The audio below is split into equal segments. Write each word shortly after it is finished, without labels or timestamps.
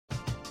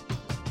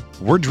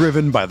We're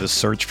driven by the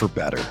search for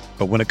better.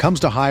 But when it comes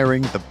to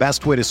hiring, the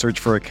best way to search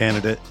for a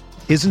candidate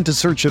isn't to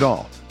search at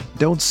all.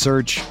 Don't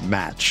search,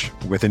 match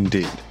with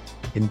Indeed.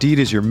 Indeed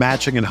is your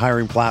matching and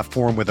hiring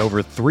platform with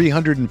over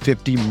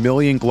 350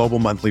 million global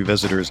monthly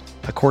visitors,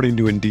 according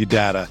to Indeed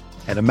data,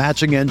 and a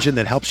matching engine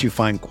that helps you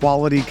find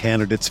quality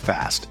candidates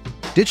fast.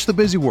 Ditch the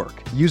busy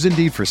work. Use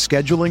Indeed for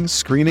scheduling,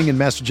 screening, and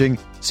messaging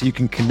so you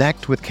can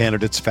connect with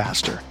candidates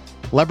faster.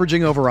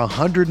 Leveraging over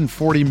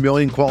 140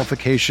 million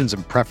qualifications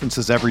and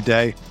preferences every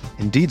day,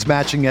 Indeed's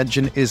matching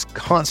engine is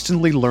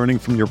constantly learning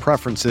from your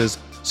preferences,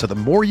 so the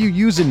more you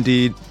use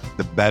Indeed,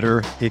 the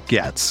better it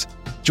gets.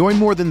 Join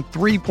more than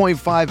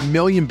 3.5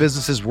 million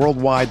businesses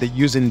worldwide that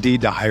use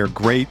Indeed to hire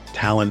great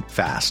talent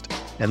fast.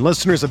 And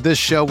listeners of this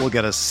show will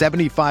get a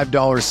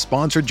 $75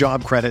 sponsored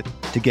job credit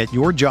to get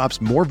your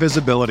jobs more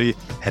visibility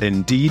at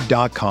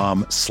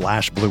Indeed.com/Blue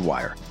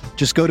Wire.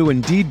 Just go to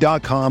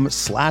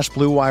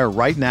Indeed.com/Blue Wire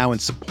right now and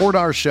support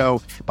our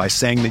show by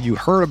saying that you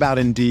heard about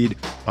Indeed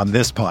on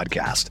this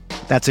podcast.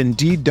 That's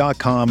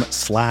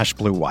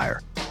Indeed.com/Blue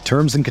Wire.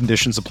 Terms and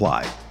conditions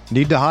apply.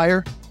 Need to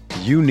hire?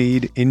 You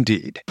need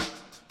Indeed.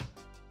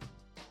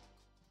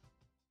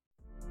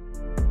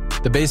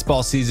 The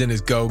baseball season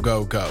is go,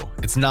 go, go.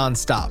 It's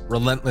nonstop,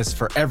 relentless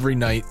for every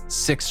night,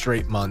 6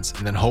 straight months,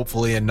 and then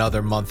hopefully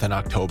another month in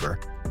October.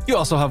 You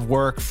also have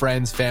work,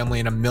 friends, family,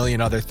 and a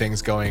million other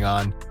things going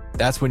on.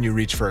 That's when you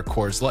reach for a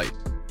Coors Light.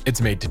 It's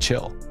made to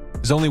chill.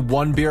 There's only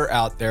one beer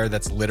out there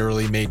that's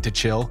literally made to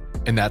chill,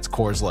 and that's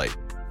Coors Light.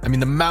 I mean,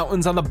 the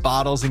mountains on the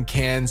bottles and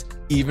cans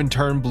even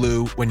turn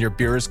blue when your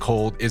beer is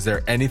cold. Is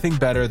there anything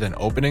better than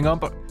opening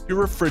up your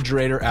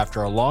refrigerator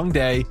after a long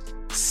day,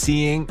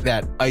 seeing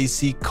that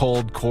icy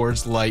cold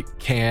Coors Light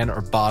can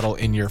or bottle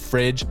in your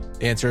fridge?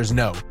 The answer is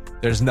no.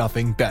 There's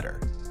nothing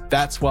better.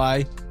 That's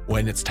why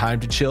when it's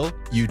time to chill,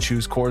 you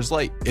choose Coors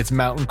Light. It's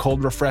mountain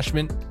cold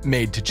refreshment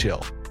made to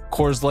chill.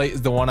 Coors Light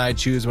is the one I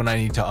choose when I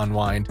need to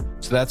unwind.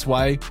 So that's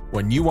why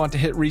when you want to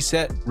hit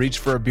reset, reach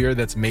for a beer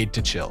that's made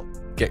to chill.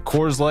 Get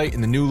Coors Light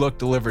in the new look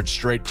delivered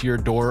straight to your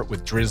door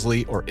with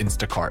Drizzly or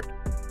Instacart.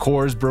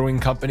 Coors Brewing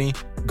Company,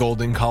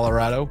 Golden,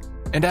 Colorado.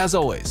 And as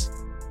always,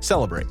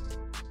 celebrate.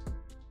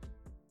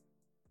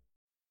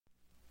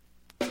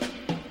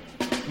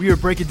 We are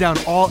breaking down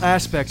all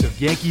aspects of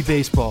Yankee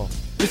baseball.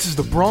 This is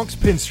the Bronx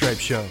Pinstripe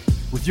Show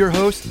with your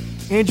hosts,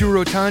 Andrew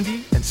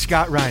Rotondi and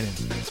Scott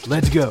Reinen.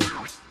 Let's go.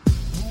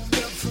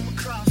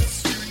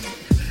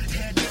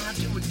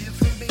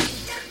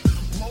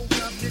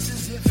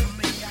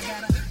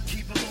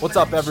 What's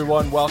up,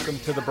 everyone? Welcome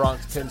to the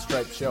Bronx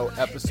Pinstripe Show,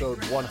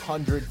 episode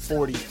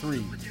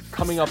 143.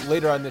 Coming up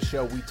later on this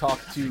show, we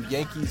talk to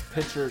Yankees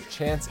pitcher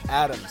Chance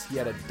Adams. He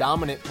had a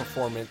dominant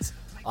performance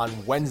on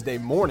Wednesday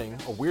morning,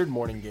 a weird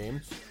morning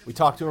game. We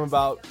talked to him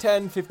about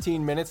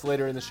 10-15 minutes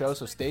later in the show,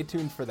 so stay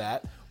tuned for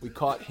that. We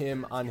caught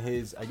him on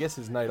his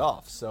night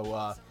off,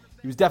 so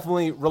he was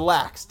definitely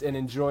relaxed and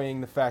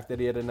enjoying the fact that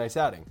he had a nice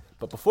outing.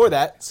 But before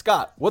that,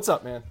 Scott, what's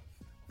up, man?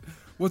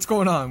 What's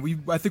going on?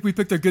 I think we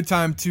picked a good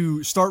time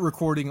to start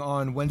recording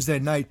on Wednesday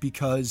night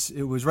because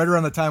it was right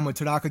around the time when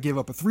Tanaka gave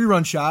up a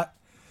 3-run shot,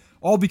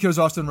 all because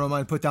Austin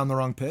Romine put down the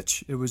wrong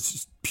pitch. It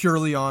was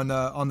purely on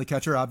the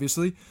catcher,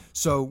 obviously.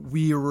 So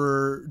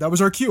that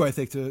was our cue, I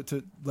think,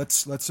 to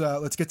let's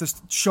get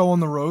this show on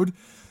the road,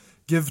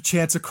 give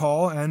Chance a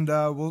call, and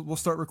we'll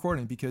start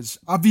recording because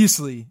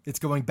obviously it's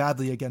going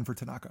badly again for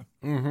Tanaka.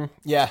 Mm-hmm.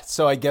 Yeah.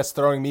 So I guess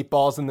throwing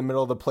meatballs in the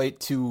middle of the plate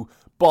to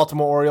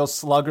Baltimore Orioles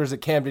sluggers at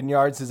Camden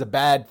Yards is a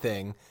bad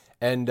thing,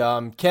 and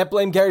can't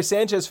blame Gary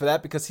Sanchez for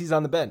that because he's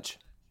on the bench.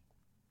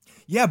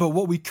 Yeah, but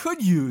what we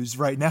could use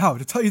right now,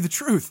 to tell you the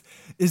truth,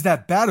 is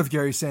that bat of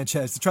Gary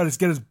Sanchez to try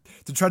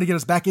to get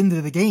us back into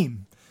the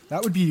game.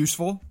 That would be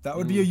useful. That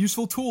would be a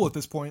useful tool at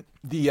this point.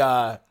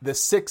 The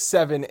 6,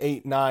 7,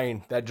 8,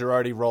 9 that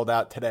Girardi rolled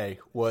out today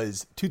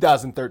was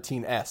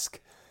 2013-esque,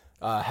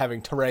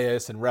 having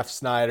Torreyes and Ref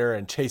Snyder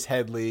and Chase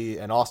Headley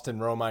and Austin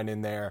Romine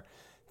in there.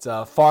 It's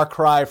a far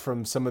cry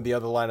from some of the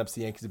other lineups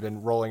the Yankees have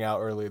been rolling out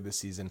earlier this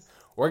season.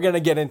 We're going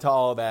to get into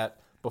all of that.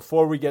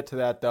 Before we get to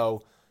that,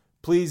 though,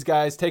 please,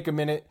 guys, take a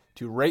minute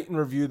to rate and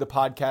review the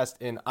podcast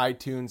in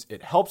iTunes.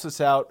 It helps us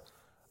out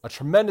a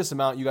tremendous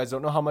amount. You guys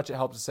don't know how much it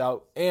helps us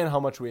out and how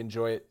much we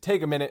enjoy it.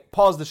 Take a minute,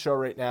 pause the show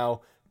right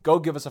now, go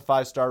give us a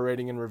 5-star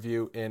rating and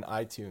review in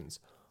iTunes.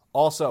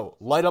 Also,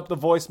 light up the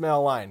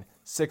voicemail line,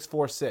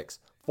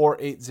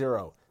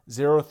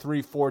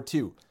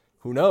 646-480-0342.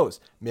 Who knows?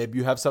 Maybe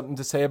you have something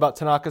to say about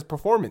Tanaka's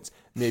performance.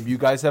 Maybe you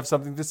guys have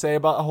something to say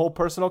about a whole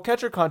personal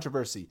catcher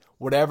controversy.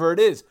 Whatever it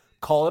is,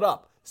 call it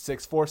up.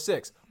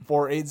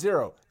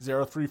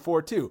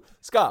 646-480-0342.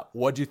 Scott,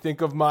 what'd you think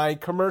of my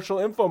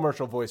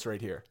infomercial voice right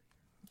here?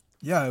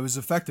 Yeah, it was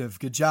effective.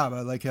 Good job.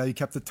 I like how you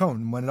kept the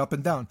tone, went up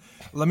and down.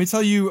 Let me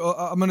tell you,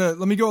 let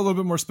me go a little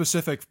bit more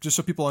specific, just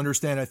so people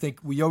understand. I think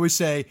we always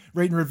say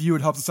rate and review.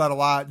 It helps us out a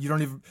lot. You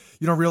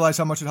don't realize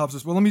how much it helps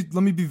us. Well, let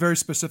me be very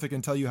specific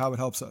and tell you how it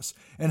helps us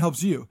and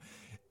helps you.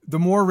 The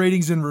more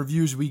ratings and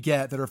reviews we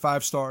get that are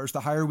 5 stars, the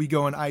higher we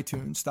go in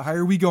iTunes. The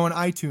higher we go in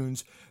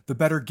iTunes, the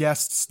better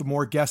guests, the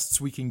more guests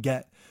we can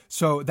get.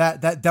 So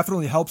that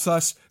definitely helps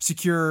us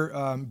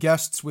secure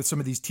guests with some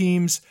of these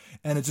teams,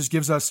 and it just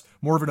gives us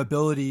more of an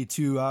ability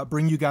to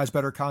bring you guys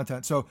better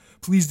content. So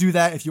please do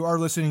that. If you are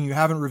listening and you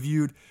haven't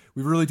reviewed,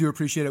 we really do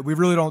appreciate it. We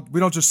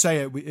don't just say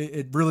it.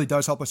 It really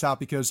does help us out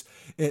because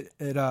it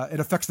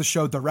affects the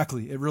show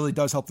directly. It really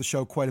does help the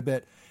show quite a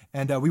bit.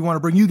 And we want to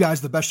bring you guys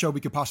the best show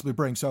we could possibly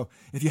bring. So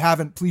if you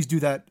haven't, please do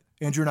that.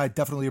 Andrew and I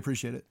definitely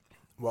appreciate it.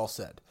 Well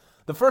said.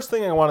 The first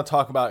thing I want to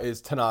talk about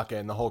is Tanaka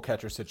and the whole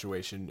catcher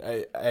situation.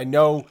 I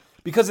know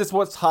because it's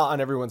what's hot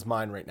on everyone's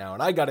mind right now.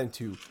 And I got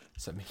into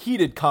some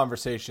heated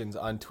conversations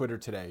on Twitter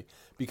today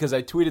because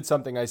I tweeted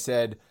something. I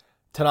said,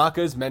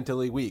 Tanaka is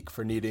mentally weak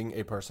for needing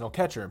a personal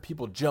catcher. And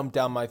people jumped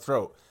down my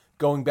throat,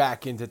 going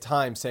back into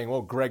time saying,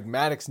 well, Greg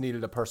Maddux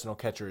needed a personal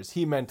catcher. Is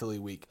he mentally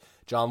weak?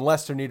 John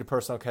Lester needed a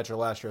personal catcher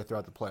last year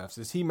throughout the playoffs.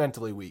 Is he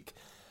mentally weak?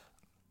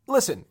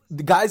 Listen,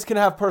 the guys can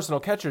have personal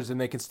catchers and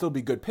they can still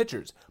be good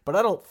pitchers, but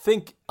I don't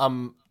think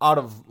I'm out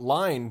of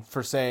line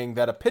for saying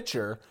that a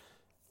pitcher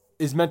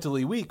is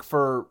mentally weak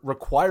for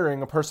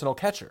requiring a personal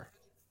catcher.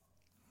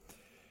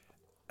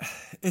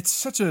 It's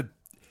such a,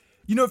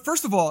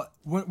 first of all,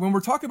 when we're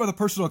talking about the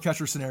personal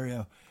catcher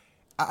scenario,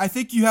 I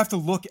think you have to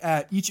look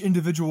at each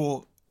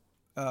individual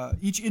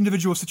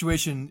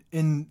situation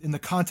in the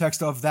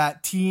context of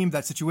that team,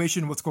 that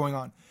situation, what's going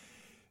on.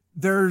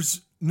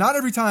 There's not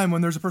every time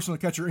when there's a personal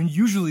catcher, and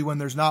usually when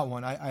there's not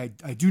one. I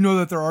do know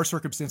that there are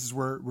circumstances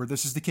where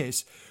this is the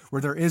case,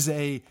 where there is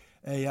a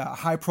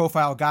high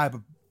profile guy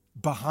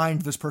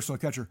behind this personal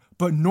catcher.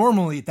 But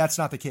normally that's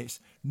not the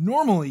case.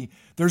 Normally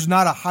there's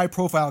not a high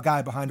profile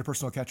guy behind a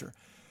personal catcher.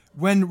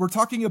 When we're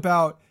talking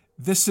about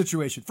this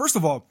situation, first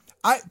of all,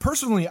 I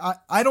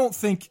don't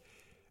think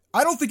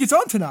it's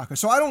on Tanaka.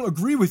 So I don't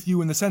agree with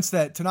you in the sense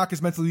that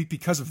Tanaka's mentally weak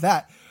because of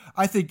that.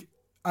 I think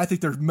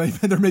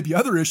there may be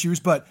other issues,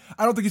 but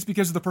I don't think it's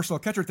because of the personal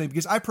catcher thing,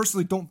 because I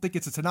personally don't think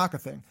it's a Tanaka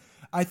thing.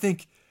 I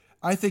think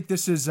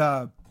this is,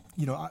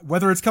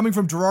 whether it's coming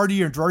from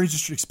Girardi or Girardi's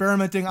just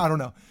experimenting, I don't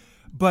know.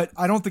 But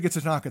I don't think it's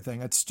a Tanaka thing.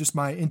 That's just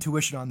my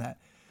intuition on that.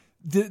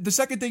 The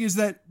second thing is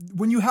that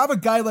when you have a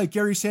guy like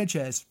Gary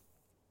Sanchez,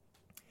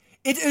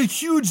 it's a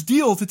huge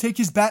deal to take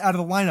his bat out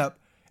of the lineup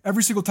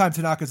every single time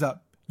Tanaka's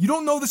up. You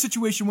don't know the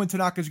situation when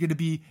Tanaka's going to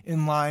be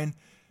in line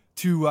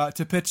to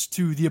pitch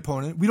to the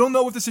opponent. We don't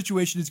know what the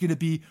situation is going to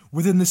be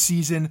within the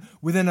season,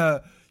 within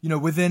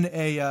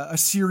a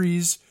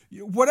series,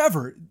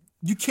 whatever.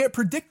 You can't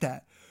predict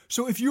that.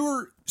 So if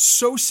you're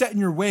so set in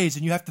your ways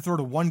and you have to throw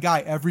to one guy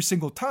every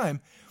single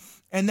time,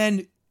 and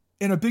then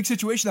in a big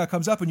situation that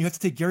comes up and you have to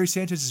take Gary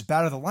Sanchez's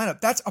bat out of the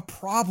lineup, that's a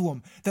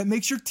problem that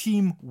makes your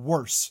team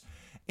worse.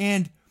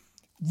 And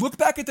look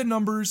back at the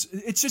numbers.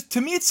 It's just,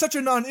 to me, it's such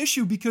a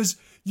non-issue because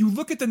you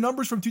look at the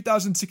numbers from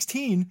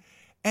 2016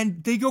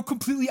 and they go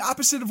completely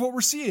opposite of what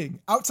we're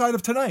seeing outside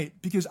of tonight,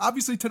 because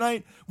obviously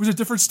tonight was a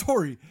different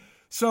story.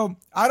 So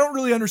I don't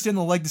really understand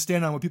the leg to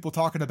stand on when people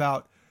talking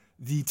about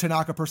the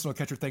Tanaka personal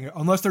catcher thing,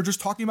 unless they're just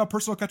talking about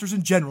personal catchers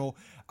in general.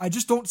 I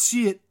just don't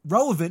see it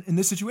relevant in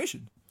this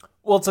situation.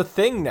 Well, it's a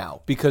thing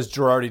now because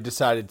Girardi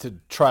decided to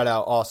try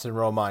out Austin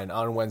Romine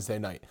on Wednesday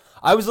night.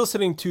 I was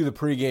listening to the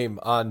pregame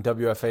on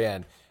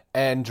WFAN,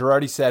 and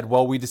Girardi said,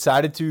 well, we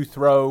decided to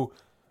throw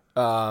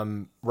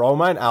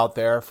Romine out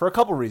there for a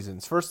couple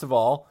reasons. First of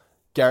all,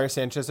 Gary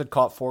Sanchez had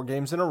caught 4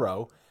 games in a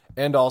row,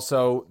 and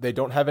also they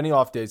don't have any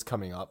off days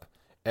coming up.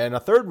 And a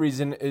third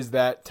reason is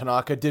that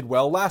Tanaka did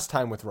well last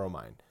time with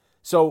Romine.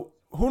 So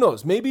who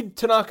knows? Maybe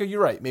Tanaka,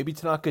 you're right. Maybe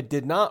Tanaka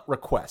did not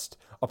request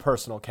a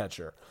personal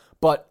catcher,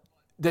 but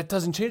that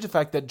doesn't change the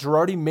fact that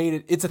Girardi made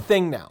it. It's a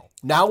thing now.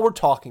 Now we're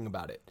talking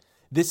about it.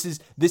 This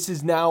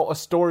is now a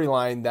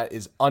storyline that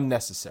is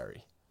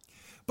unnecessary.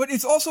 But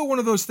it's also one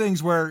of those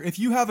things where if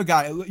you have a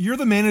guy, you're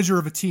the manager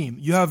of a team,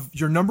 you have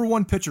your number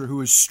one pitcher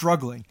who is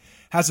struggling,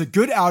 has a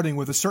good outing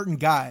with a certain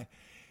guy.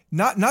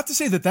 Not to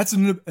say that that's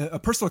a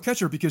personal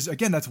catcher, because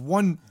again, that's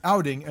one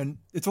outing and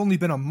it's only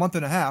been a month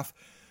and a half.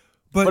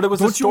 But it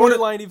was a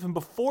storyline even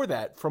before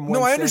that.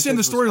 No, I understand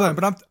the storyline,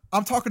 but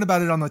I'm talking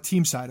about it on the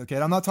team side, okay?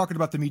 I'm not talking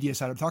about the media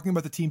side. I'm talking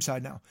about the team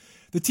side now.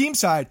 The team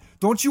side,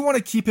 don't you want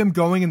to keep him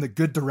going in the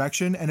good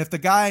direction? And if the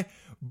guy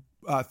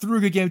threw a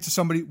good game to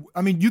somebody,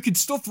 I mean, you could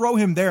still throw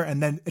him there,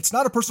 and then it's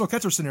not a personal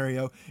catcher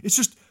scenario.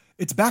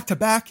 It's back to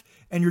back,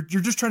 and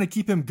you're just trying to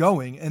keep him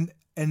going. And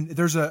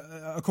there's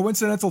a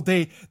coincidental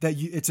day that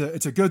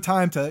it's a good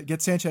time to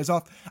get Sanchez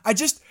off.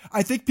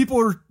 I think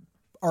people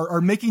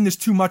are making this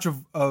too much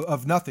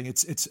of nothing.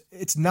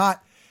 It's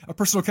not a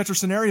personal catcher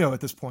scenario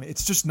at this point.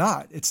 It's just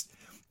not.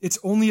 It's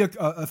only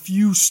a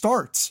few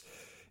starts.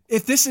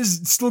 If this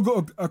is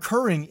still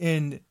occurring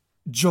in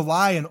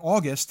July and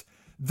August,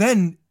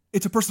 then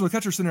it's a personal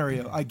catcher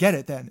scenario. I get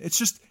it then.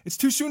 It's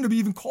too soon to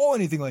even call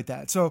anything like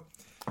that. So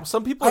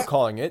some people are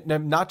calling it,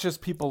 not just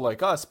people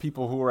like us,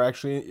 people who are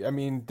actually, I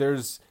mean,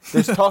 there's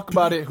talk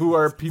about it who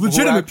are people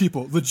legitimate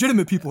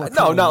people.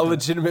 No, not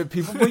legitimate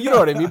people. Well, you know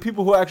what I mean?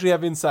 People who actually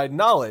have inside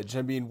knowledge.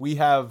 I mean, we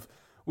have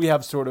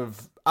sort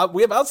of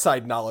we have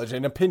outside knowledge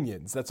and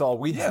opinions. That's all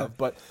we have.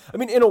 But I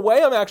mean, in a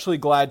way, I'm actually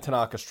glad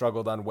Tanaka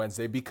struggled on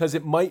Wednesday because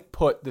it might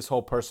put this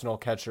whole personal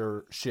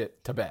catcher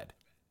shit to bed.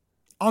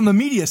 On the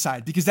media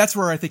side, because that's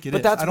where I think it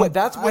is. I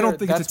don't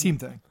think it's a team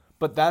thing.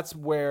 But that's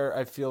where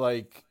I feel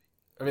like,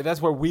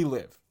 that's where we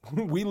live.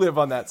 We live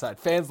on that side.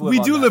 Fans live on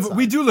that side.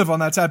 We do live on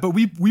that side, but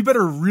we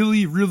better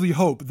really, really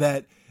hope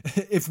that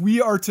if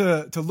we are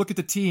to look at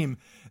the team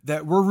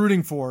that we're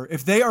rooting for,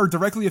 if they are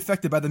directly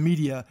affected by the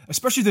media,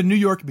 especially the New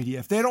York media,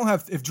 if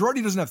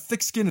Girardi doesn't have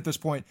thick skin at this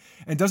point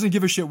and doesn't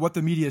give a shit what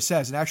the media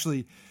says and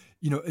actually,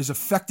 is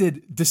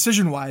affected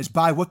decision-wise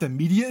by what the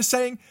media is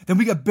saying, then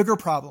we got bigger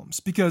problems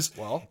because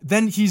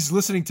then he's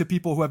listening to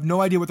people who have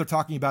no idea what they're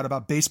talking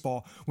about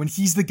baseball when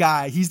he's the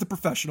guy, he's the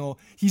professional,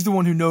 he's the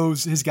one who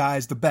knows his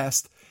guys the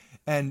best,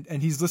 and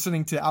he's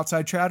listening to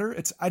outside chatter.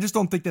 I just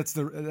don't think that's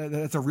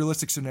a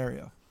realistic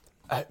scenario.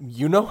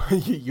 You know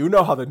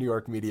how the New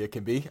York media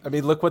can be. I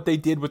mean, look what they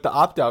did with the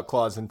opt-out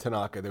clause in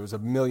Tanaka. There was a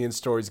million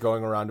stories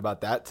going around about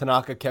that.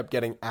 Tanaka kept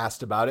getting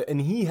asked about it,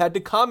 and he had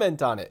to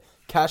comment on it.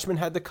 Cashman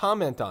had to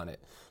comment on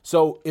it.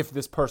 So if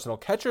this personal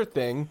catcher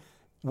thing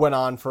went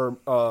on for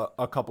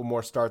a couple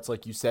more starts,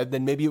 like you said,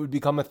 then maybe it would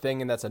become a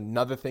thing, and that's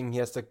another thing he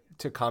has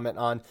to comment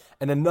on,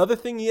 and another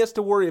thing he has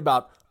to worry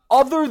about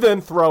other than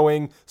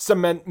throwing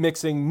cement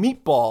mixing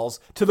meatballs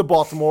to the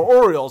Baltimore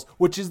Orioles,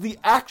 which is the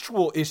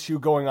actual issue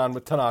going on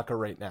with Tanaka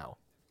right now.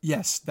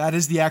 Yes, that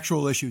is the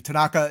actual issue.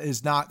 Tanaka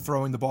is not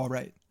throwing the ball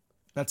right.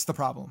 That's the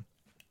problem.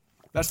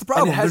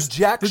 And it has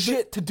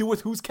shit to do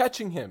with who's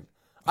catching him.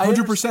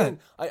 100%.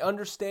 I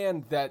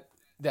understand that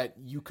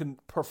you can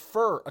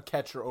prefer a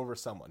catcher over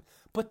someone.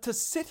 But to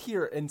sit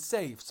here and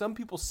say, some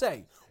people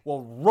say,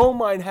 well,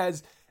 Romine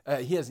has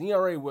an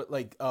ERA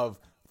of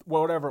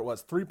whatever it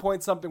was, 3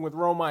 point something with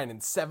Romine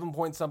and 7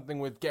 point something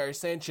with Gary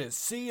Sanchez.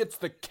 See, it's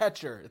the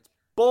catcher. It's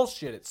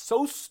bullshit. It's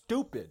so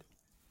stupid.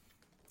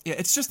 Yeah,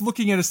 it's just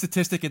looking at a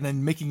statistic and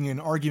then making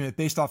an argument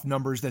based off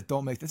numbers that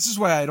don't make. This is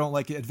why I don't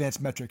like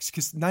advanced metrics,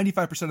 because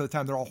 95% of the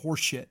time they're all horse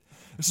shit.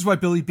 This is why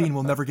Billy Beane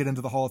will never get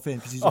into the Hall of Fame,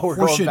 because he's a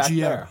horseshit GM.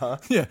 There, huh?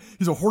 Yeah,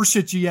 he's a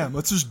horseshit GM.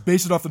 Let's just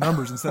base it off the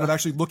numbers instead of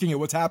actually looking at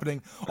what's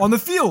happening on the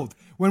field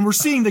when we're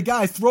seeing the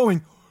guy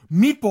throwing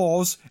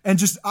meatballs and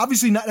just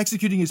obviously not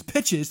executing his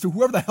pitches to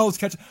whoever the hell is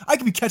catching. I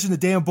could be catching the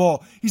damn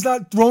ball. He's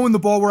not throwing the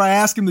ball where I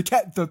ask him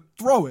to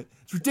throw it.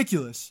 It's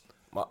ridiculous.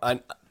 Well,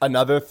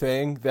 another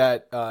thing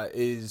that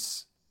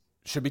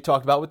should be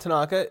talked about with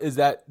Tanaka is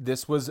that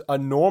this was a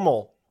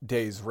normal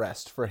day's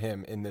rest for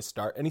him in this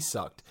start, and he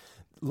sucked.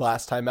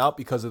 Last time out,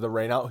 because of the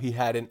rainout, he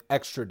had an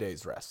extra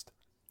day's rest.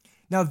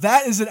 Now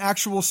that is an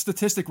actual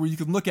statistic where you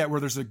can look at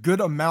where there's a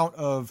good amount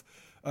of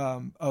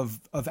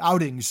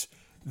outings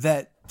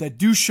that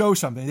do show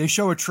something. They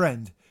show a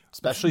trend.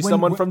 Especially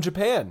someone from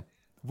Japan.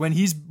 When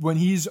he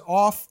is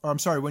off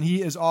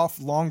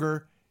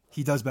longer,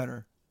 he does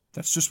better.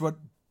 That's just what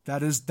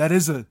that is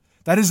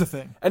a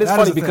thing. And it's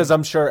funny because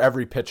I'm sure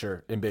every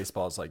pitcher in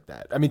baseball is like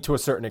that. I mean, to a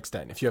certain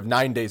extent. If you have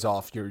 9 days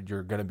off, you're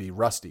going to be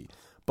rusty.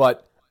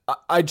 But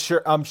I'm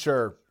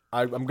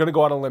going to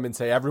go on a limb and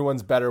say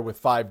everyone's better with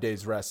 5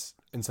 days rest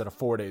instead of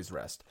 4 days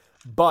rest.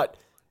 But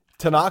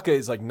Tanaka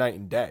is like night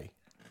and day.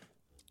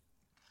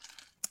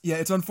 Yeah,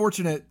 it's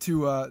unfortunate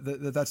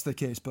that's the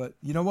case, but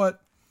you know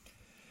what?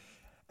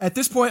 At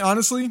this point,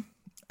 honestly,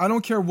 I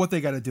don't care what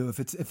they got to do.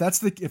 If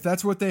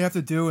that's what they have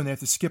to do, and they have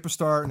to skip a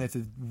start and they have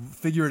to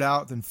figure it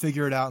out, then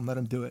figure it out and let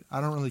them do it.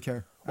 I don't really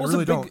care. I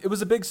really don't. It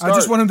was a big start. I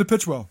just want him to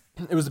pitch well.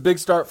 It was a big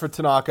start for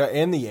Tanaka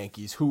and the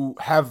Yankees, who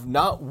have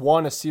not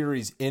won a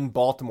series in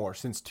Baltimore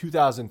since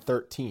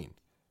 2013.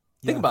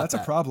 Think about that.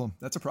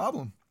 That's a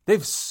problem.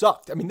 They've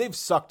sucked. I mean, they've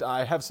sucked.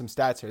 I have some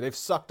stats here. They've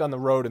sucked on the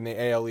road in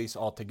the AL East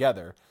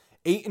altogether.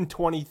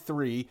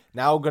 8-23,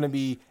 now going to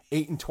be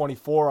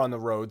 8-24 on the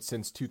road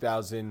since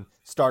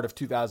start of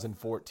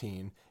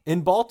 2014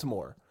 in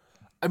Baltimore.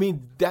 I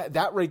mean,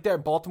 that right there,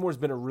 Baltimore's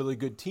been a really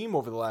good team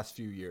over the last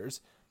few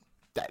years.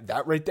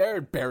 That right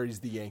there buries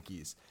the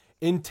Yankees.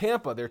 In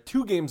Tampa, they're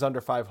 2 games under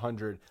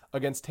 500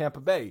 against Tampa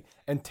Bay,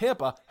 and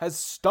Tampa has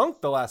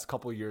stunk the last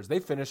couple of years. They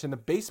finish in the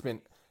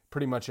basement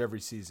pretty much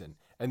every season,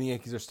 and the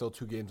Yankees are still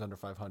 2 games under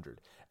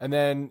 500. And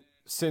then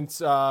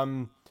since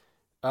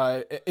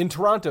in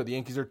Toronto, the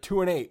Yankees are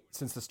 2-8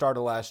 since the start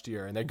of last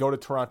year, and they go to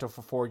Toronto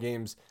for 4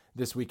 games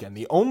this weekend.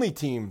 The only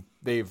team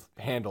they've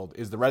handled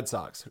is the Red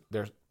Sox.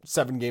 They're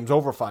 7 games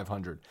over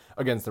 500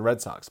 against the Red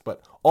Sox.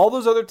 But all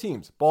those other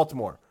teams,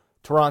 Baltimore,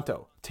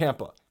 Toronto,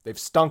 Tampa, they've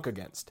stunk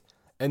against.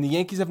 And the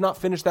Yankees have not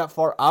finished that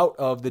far out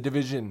of the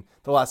division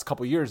the last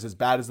couple of years, as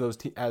bad as those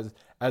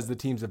as the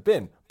teams have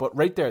been. But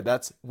right there,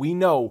 we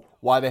know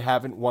why they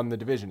haven't won the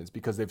division. It's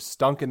because they've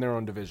stunk in their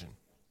own division.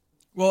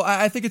 Well,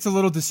 I think it's a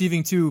little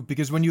deceiving too,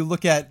 because when you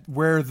look at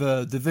where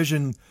the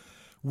division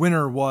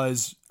winner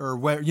was, or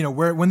where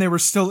when they were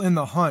still in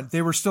the hunt,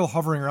 they were still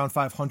hovering around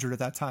 500 at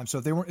that time.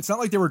 So it's not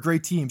like they were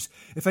great teams.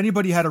 If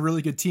anybody had a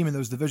really good team in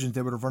those divisions,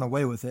 they would have run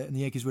away with it, and the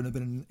Yankees wouldn't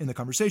have been in the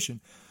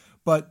conversation.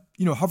 But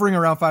hovering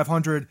around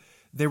 500,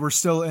 they were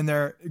still in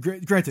there.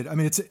 Granted, I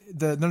mean, it's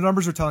the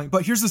numbers are telling,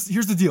 but here's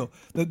the deal.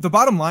 The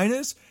bottom line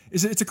is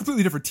it's a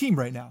completely different team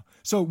right now.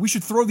 So we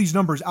should throw these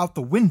numbers out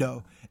the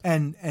window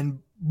and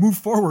move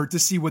forward to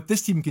see what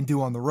this team can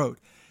do on the road.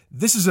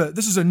 This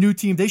is a new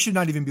team. They should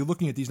not even be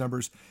looking at these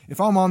numbers.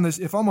 If I'm on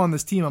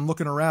this team, I'm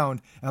looking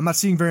around and I'm not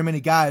seeing very many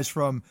guys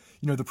from,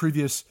 the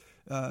previous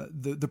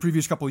the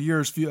previous couple of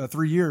years,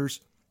 3 years.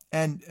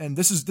 And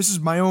this is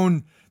my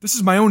own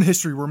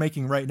history we're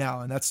making right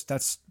now, and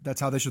that's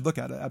how they should look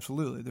at it.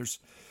 Absolutely.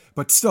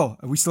 But still,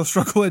 we still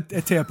struggle at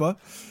Tampa.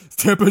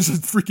 Tampa is a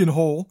freaking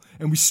hole,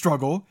 and we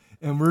struggle,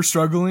 and we're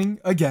struggling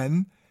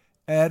again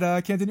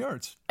at Camden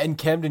Yards. And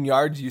Camden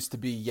Yards used to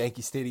be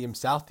Yankee Stadium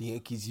South. The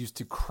Yankees used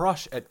to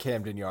crush at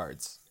Camden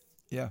Yards.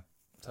 Yeah.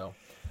 So,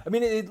 I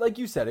mean, like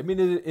you said,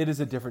 it is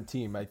a different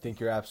team. I think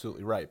you're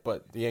absolutely right.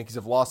 But the Yankees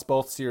have lost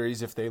both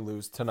series if they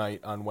lose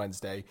tonight on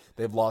Wednesday.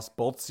 They've lost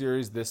both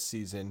series this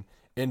season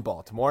in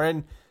Baltimore.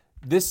 And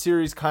this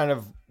series kind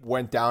of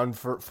went down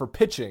for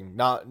pitching.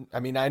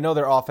 I know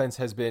their offense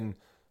has been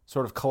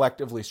sort of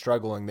collectively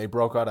struggling. They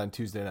broke out on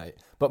Tuesday night.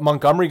 But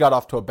Montgomery got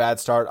off to a bad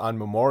start on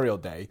Memorial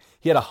Day.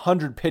 He had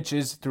 100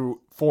 pitches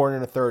through 4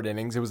 1/3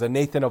 innings. It was a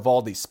Nathan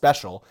Eovaldi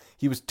special.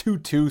 He was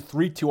 2-2,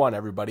 3-2 on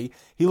everybody.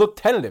 He looked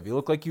tentative. He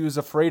looked like he was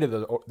afraid of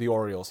the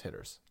Orioles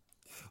hitters.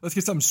 Let's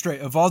get something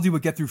straight. Eovaldi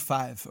would get through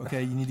 5.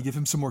 Okay, you need to give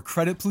him some more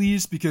credit,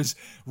 please, because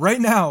right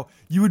now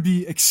you would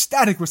be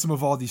ecstatic with some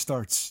Eovaldi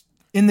starts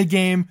in the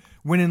game,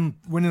 winning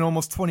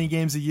almost 20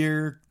 games a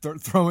year,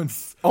 throwing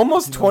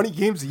almost 20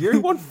 games a year. He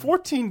won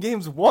 14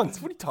 games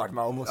once. What are you talking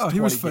about? Almost 20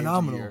 he was games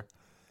phenomenal. A year.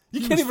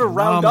 You can't even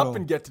round up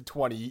and get to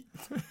 20.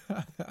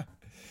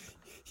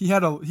 He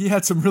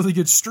had some really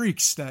good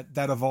streaks. That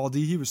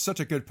Eovaldi. He was such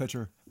a good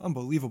pitcher.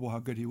 Unbelievable how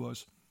good he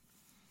was.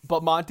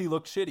 But Monty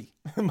looked shitty.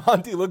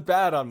 Monty looked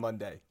bad on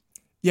Monday.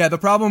 Yeah, the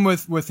problem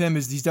with him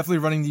is he's definitely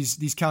running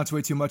these counts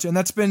way too much, and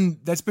that's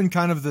been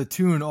kind of the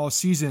tune all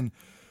season.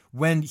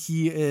 When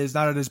he is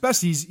not at his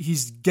best,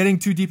 he's getting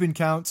too deep in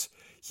counts.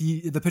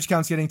 The pitch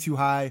count's getting too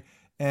high,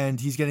 and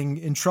he's getting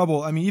in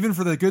trouble. I mean, even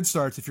for the good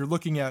starts, if you're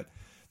looking at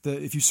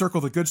if you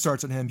circle the good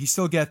starts on him, he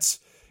still gets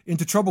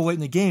into trouble late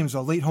in the games,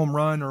 a late home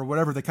run or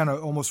whatever that kind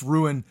of almost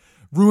ruin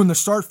the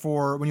start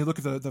for when you look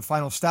at the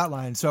final stat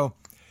line. So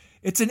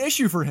it's an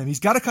issue for him. He's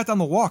got to cut down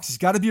the walks. He's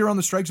got to be around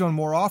the strike zone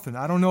more often.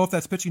 I don't know if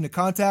that's pitching to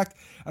contact.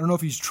 I don't know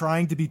if he's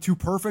trying to be too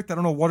perfect. I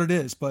don't know what it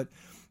is, but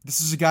this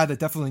is a guy that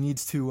definitely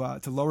needs to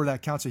lower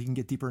that count so he can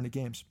get deeper into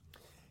games.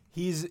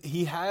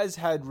 He has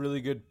had really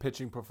good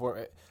pitching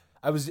performance.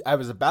 I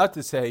was about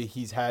to say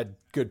he's had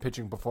good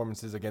pitching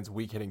performances against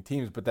weak hitting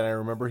teams, but then I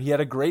remember he had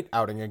a great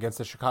outing against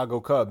the Chicago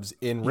Cubs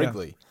in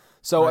Wrigley. Yeah.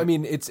 So right.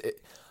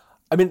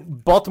 I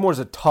mean Baltimore's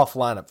a tough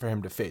lineup for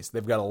him to face.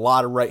 They've got a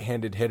lot of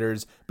right-handed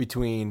hitters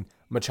between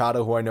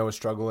Machado, who I know is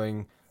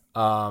struggling,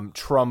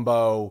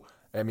 Trumbo.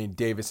 I mean,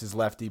 Davis is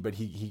lefty, but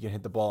he can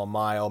hit the ball a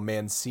mile.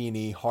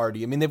 Mancini,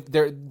 Hardy. I mean,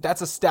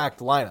 that's a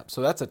stacked lineup,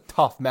 so that's a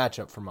tough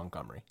matchup for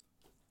Montgomery.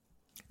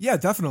 Yeah,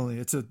 definitely.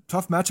 It's a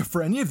tough matchup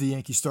for any of the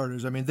Yankee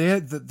starters. I mean, they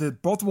had the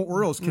Baltimore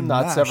Orioles can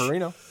not mash.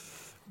 Severino.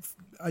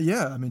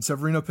 Yeah, I mean,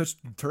 Severino pitched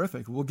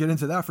terrific. We'll get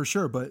into that for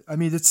sure. But I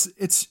mean, it's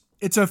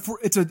a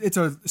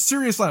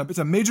serious lineup. It's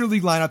a major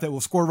league lineup that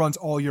will score runs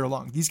all year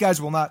long. These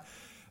guys will not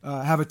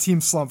have a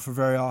team slump for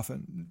very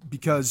often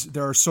because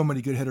there are so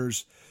many good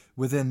hitters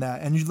within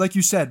that. And like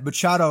you said,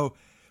 Machado,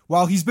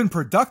 while he's been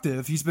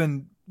productive, he's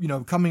been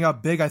coming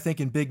up big. I think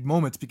in big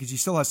moments because he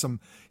still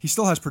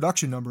has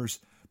production numbers.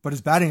 But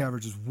his batting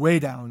average is way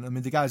down. I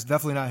mean, the guy's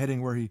definitely not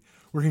hitting where he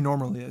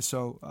normally is.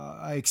 So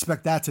I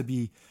expect that to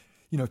be,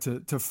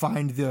 to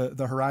find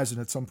the horizon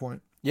at some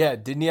point. Yeah,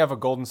 didn't he have a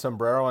golden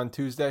sombrero on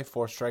Tuesday?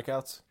 4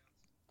 strikeouts.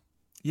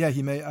 Yeah,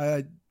 he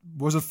may.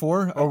 Was it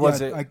 4? Or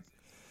was it?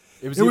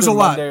 It was a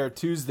lot. Monday or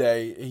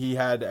Tuesday. He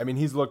had. I mean,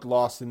 he's looked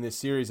lost in this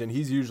series, and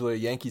he's usually a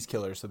Yankees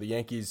killer. So the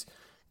Yankees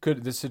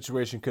this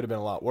situation could have been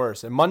a lot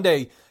worse. And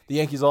Monday, the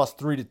Yankees lost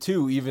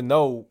 3-2, even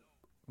though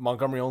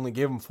Montgomery only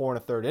gave him 4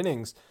 1/3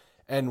 innings.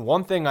 And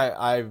one thing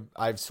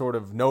I've sort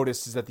of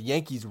noticed is that the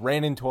Yankees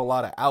ran into a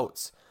lot of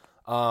outs.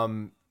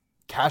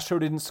 Castro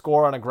didn't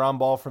score on a ground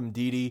ball from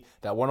Didi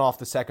that went off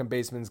the second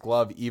baseman's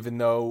glove, even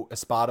though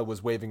Espada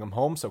was waving him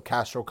home. So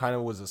Castro kind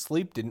of was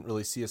asleep, didn't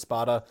really see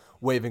Espada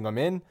waving him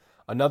in.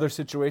 Another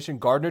situation,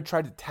 Gardner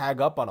tried to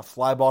tag up on a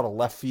fly ball to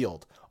left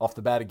field off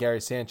the bat of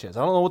Gary Sanchez.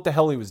 I don't know what the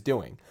hell he was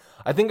doing.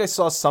 I think I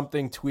saw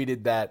something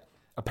tweeted that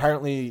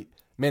apparently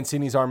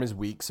Mancini's arm is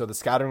weak, so the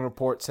scouting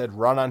report said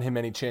run on him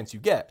any chance you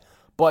get.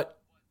 But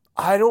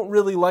I don't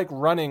really like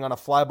running on a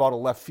fly ball to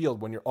left field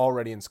when you're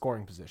already in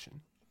scoring position.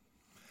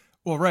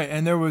 Well, right,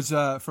 and there was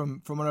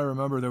from what I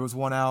remember, there was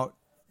one out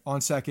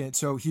on second,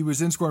 so he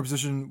was in scoring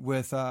position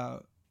with.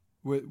 I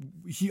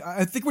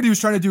think what he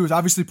was trying to do is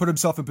obviously put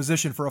himself in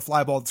position for a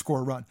fly ball to score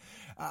a run.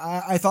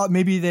 I thought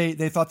maybe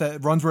they thought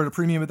that runs were at a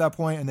premium at that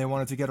point, and they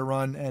wanted to get a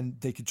run, and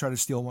they could try to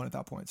steal one at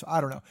that point. So I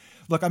don't know.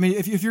 Look, I mean,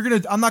 if you're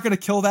gonna, I'm not gonna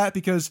kill that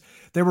because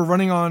they were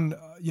running on.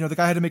 The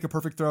guy had to make a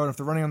perfect throw, and if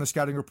they're running on the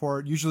scouting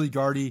report, usually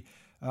Gardy.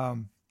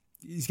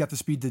 he's got the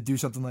speed to do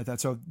something like that.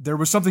 So there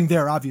was something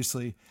there,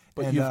 obviously.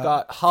 But you've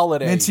got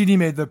Holiday. Mancini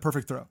made the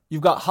perfect throw.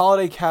 You've got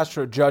Holiday,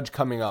 Castro, Judge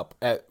coming up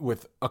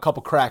with a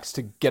couple cracks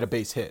to get a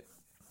base hit.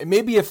 And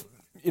maybe if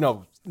 8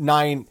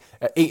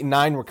 and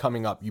 9 were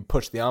coming up, you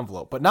push the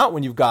envelope. But not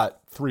when you've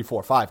got 3,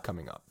 4, 5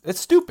 coming up. It's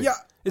stupid. Yeah,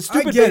 it's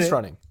stupid base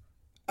running.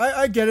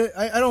 I get it.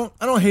 I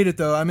don't hate it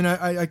though. I mean,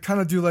 I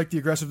kind of do like the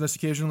aggressiveness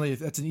occasionally.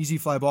 That's an easy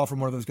fly ball from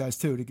one of those guys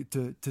too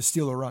to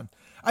steal a run.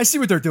 I see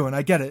what they're doing.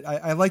 I get it.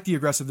 I like the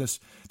aggressiveness,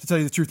 to tell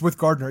you the truth, with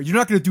Gardner. You're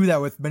not going to do that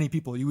with many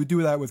people. You would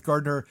do that with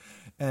Gardner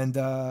and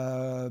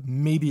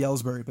maybe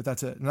Ellsbury, but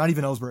that's it. Not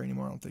even Ellsbury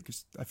anymore, I don't think.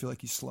 I feel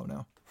like he's slow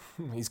now.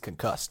 He's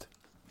concussed.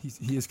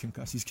 He is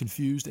concussed. He's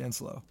confused and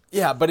slow.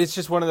 Yeah, but it's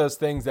just one of those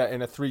things that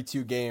in a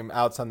 3-2 game,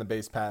 outs on the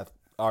base path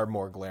are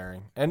more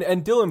glaring. And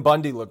Dylan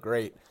Bundy looked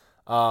great.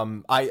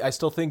 I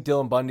still think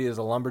Dylan Bundy is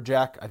a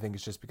lumberjack. I think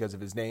it's just because of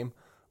his name.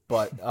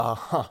 But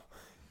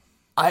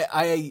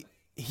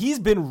he's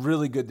been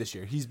really good this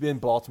year. He's been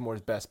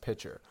Baltimore's best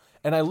pitcher.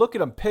 And I look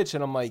at him pitch,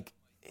 and I'm like,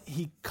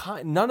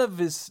 none of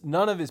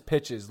his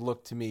pitches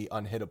look to me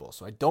unhittable.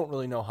 So I don't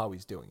really know how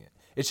he's doing it.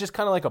 It's just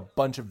kind of like a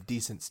bunch of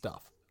decent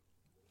stuff.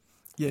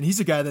 Yeah, and he's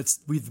a guy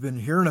we've been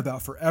hearing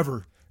about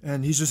forever,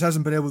 and he just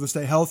hasn't been able to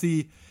stay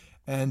healthy.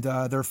 And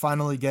they're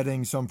finally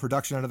getting some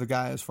production out of the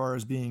guy as far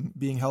as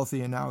being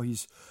healthy, and now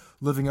he's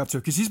living up to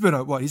it, because he's been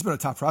a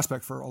top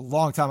prospect for a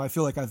long time. I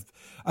feel like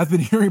I've been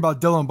hearing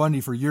about Dylan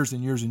Bundy for years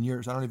and years and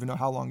years. I don't even know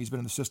how long he's been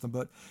in the system,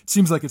 but it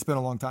seems like it's been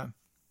a long time.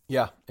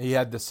 Yeah, he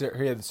had the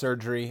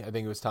surgery. I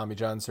think it was Tommy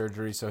John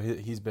surgery, so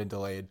he's been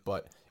delayed.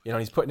 But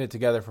he's putting it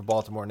together for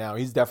Baltimore now.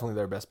 He's definitely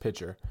their best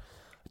pitcher.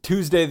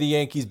 Tuesday, the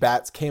Yankees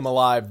bats came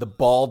alive. The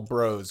Bald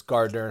Bros,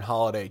 Gardner and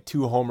Holiday,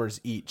 2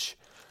 homers each.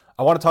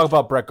 I want to talk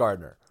about Brett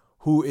Gardner,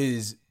 who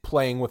is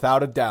playing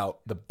without a doubt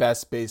the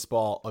best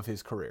baseball of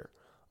his career.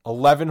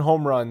 11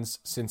 home runs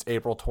since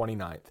April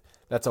 29th.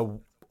 That's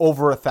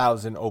over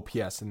 1,000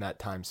 OPS in that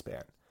time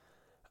span.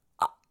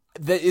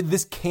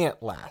 This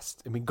can't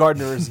last. I mean,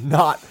 Gardner is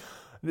not.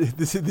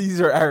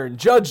 These are Aaron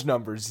Judge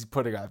numbers he's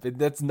putting up.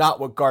 That's not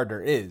what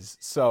Gardner is.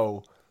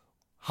 So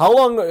how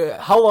long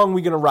are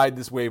we going to ride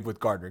this wave with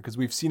Gardner? Because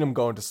we've seen him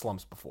go into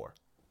slumps before.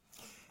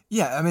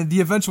 Yeah, I mean,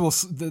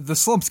 the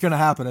slump's going to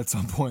happen at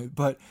some point.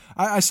 But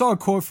I saw a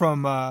quote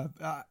from,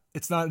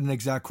 it's not an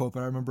exact quote,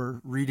 but I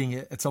remember reading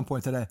it at some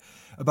point today,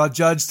 about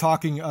Judge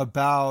talking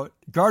about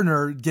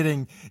Gardner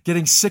getting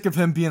sick of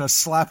him being a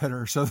slap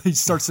hitter. So he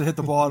starts to hit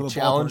the ball out of the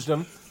ball. Challenged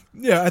him.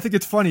 Yeah, I think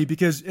it's funny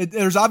because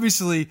there's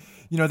obviously,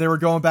 they were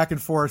going back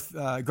and forth,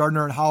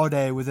 Gardner and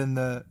Holiday within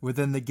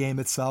the game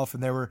itself,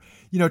 and they were,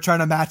 trying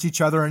to match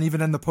each other. And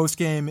even in the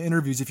post-game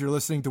interviews, if you're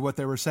listening to what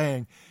they were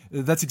saying,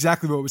 that's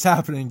exactly what was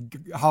happening.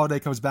 Holiday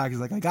comes back, he's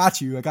like, I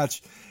got you.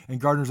 And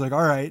Gardner's like,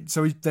 all right.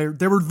 So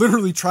they were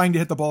literally trying to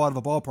hit the ball out of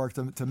the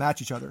ballpark to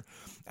match each other.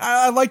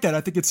 I like that.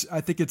 I think it's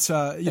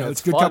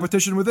it's good fun.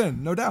 competition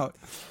within, no doubt.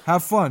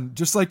 Have fun.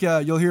 Just like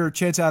you'll hear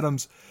Chance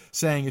Adams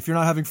saying, if you're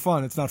not having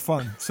fun, it's not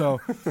fun. So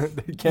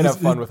you can't have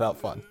fun without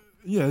fun.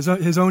 Yeah,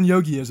 his own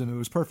yogiism. It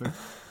was perfect.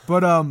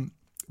 But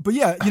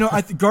yeah,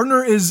 I think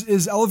Gardner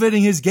is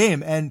elevating his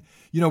game, and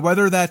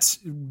whether that's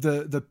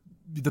the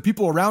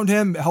people around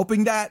him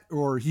helping that,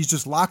 or he's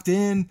just locked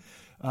in.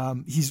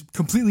 He's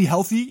completely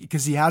healthy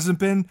because he hasn't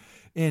been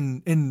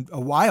in a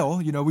while.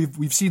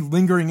 We've seen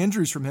lingering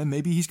injuries from him.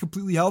 Maybe he's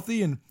completely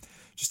healthy and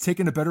just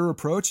taking a better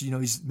approach.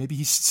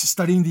 He's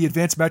studying the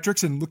advanced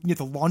metrics and looking at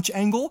the launch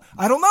angle.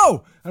 I don't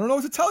know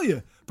what to tell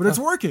you, but it's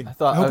working.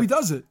 I hope he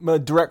does it. A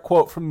direct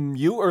quote from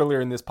you earlier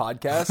in this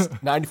podcast: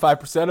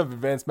 95% of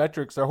advanced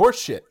metrics are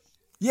horse shit.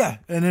 Yeah,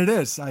 and it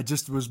is. I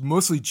just was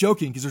mostly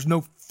joking because there's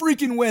no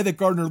freaking way that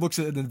Gardner looks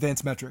at an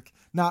advanced metric.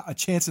 Not a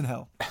chance in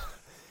hell.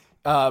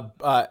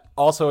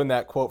 Also in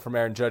that quote from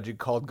Aaron Judge, he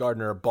called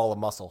Gardner a ball of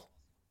muscle.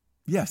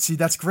 Yeah, see,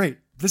 that's great.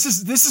 This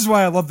is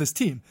why I love this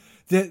team.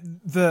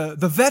 The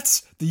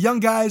vets, the young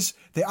guys,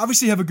 they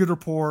obviously have a good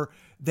rapport.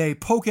 They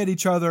poke at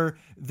each other.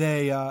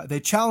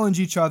 They challenge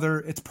each other.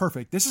 It's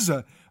perfect. This is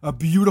a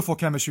beautiful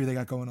chemistry they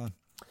got going on.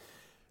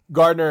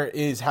 Gardner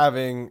is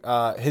having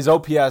his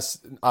OPS,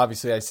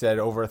 obviously I said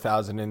over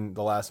 1,000 in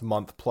the last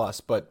month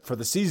plus, but for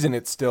the season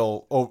it's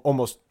still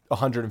almost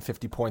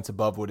 150 points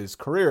above what his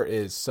career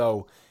is.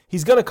 So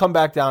he's going to come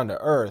back down to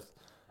earth.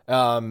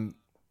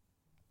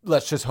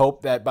 Let's just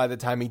hope that by the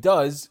time he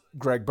does,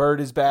 Greg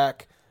Bird is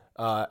back.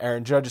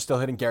 Aaron Judge is still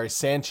hitting. Gary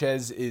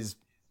Sanchez is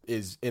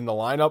in the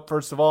lineup,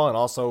 first of all, and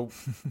also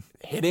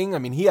hitting. I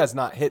mean, he has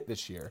not hit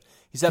this year.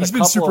 He's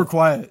been super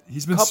quiet.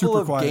 He's been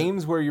super quiet. Couple of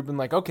games where you've been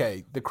like,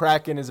 okay, the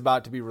Kraken is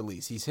about to be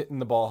released. He's hitting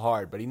the ball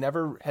hard, but he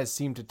never has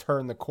seemed to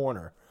turn the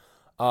corner.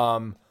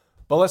 But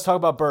let's talk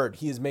about Bird.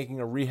 He is making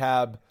a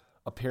rehab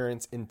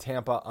appearance in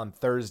Tampa on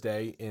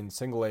Thursday in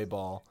single A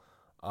ball.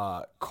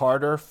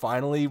 Carter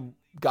finally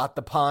got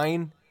the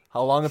pine.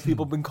 How long have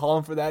people been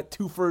calling for that?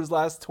 2 for his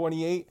last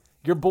 28.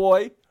 Your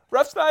boy,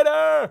 Ref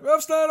Snyder!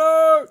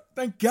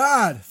 Thank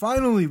God.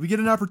 Finally, we get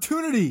an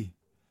opportunity.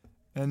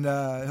 And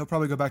he'll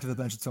probably go back to the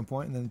bench at some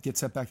point and then get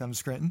sent back down to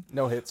Scranton.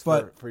 No hits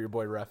for your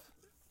boy Ref.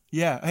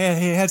 Yeah,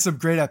 he had some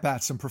great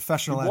at-bats, some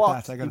professional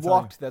at-bats. I got to tell you.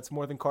 He walked. That's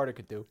more than Carter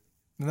could do.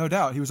 No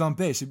doubt. He was on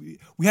base.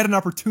 We had an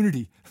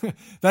opportunity.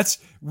 That's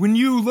when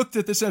you looked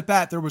at this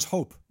at-bat, there was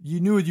hope. You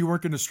knew you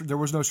weren't going to, there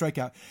was no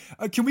strikeout.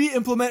 Can we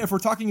implement, if we're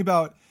talking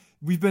about,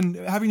 we've been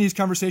having these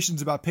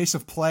conversations about pace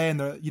of play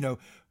and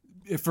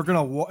if we're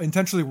going to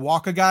intentionally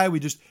walk a guy,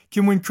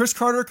 when Chris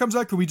Carter comes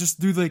out, can we just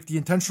do the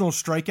intentional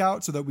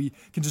strikeout so that we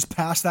can just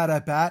pass that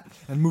at-bat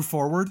and move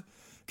forward?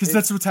 Because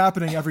that's what's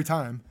happening every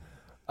time.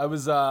 I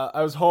was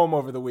home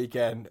over the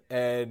weekend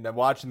and I'm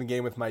watching the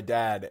game with my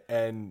dad,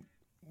 and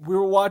we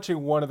were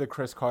watching one of the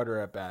Chris Carter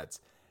at-bats,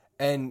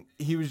 and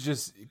he was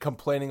just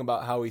complaining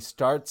about how he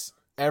starts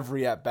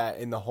every at-bat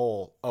in the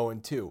hole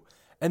 0-2,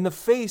 and the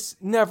face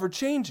never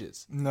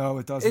changes. No,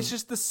 it doesn't. It's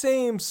just the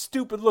same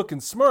stupid-looking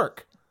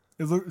smirk.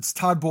 It's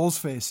Todd Bowles'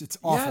 face. It's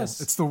awful.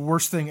 Yes. It's the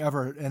worst thing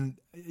ever, and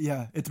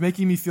yeah, it's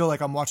making me feel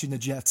like I'm watching the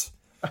Jets.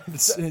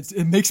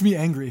 It makes me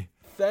angry.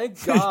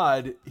 Thank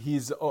God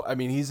he's a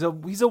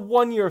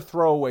 1-year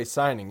throwaway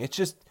signing.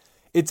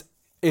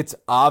 It's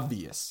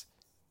obvious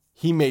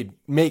he made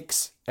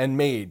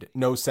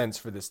no sense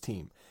for this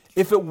team.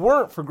 If it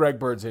weren't for Greg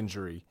Bird's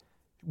injury,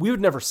 we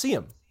would never see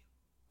him.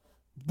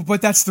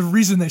 But that's the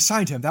reason they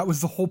signed him. That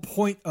was the whole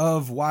point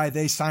of why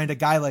they signed a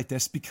guy like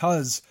this,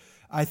 because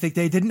I think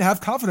they didn't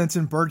have confidence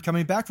in Bird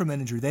coming back from that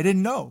injury. They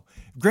didn't know.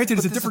 Granted,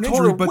 it's a different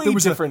injury, but there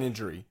was a different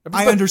injury.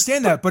 I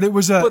understand that, but it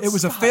was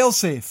a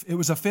fail-safe. It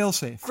was a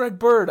fail-safe. Greg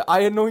Bird,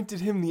 I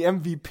anointed him the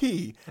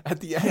MVP at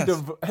the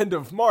end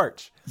of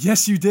March.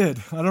 Yes, you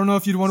did. I don't know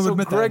if you'd want to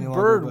admit that any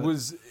longer.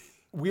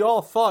 We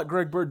all thought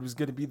Greg Bird was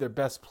going to be their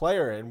best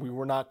player, and we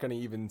were not going to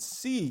even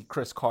see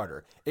Chris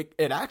Carter. It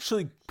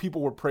actually,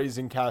 people were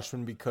praising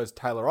Cashman because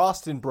Tyler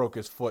Austin broke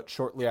his foot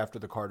shortly after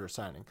the Carter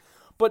signing.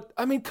 But,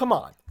 I mean, come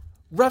on.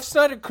 Ref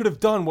Snyder could have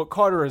done what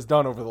Carter has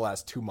done over the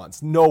last 2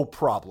 months. No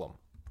problem.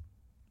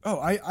 Oh,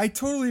 I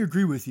totally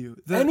agree with you.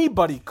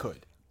 Anybody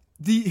could.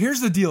 Here's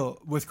the deal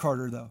with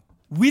Carter, though.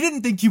 We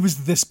didn't think he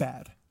was this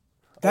bad.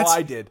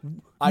 I did.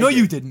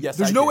 You didn't. Yes,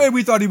 There's no way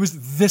we thought he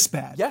was this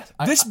bad. Yes,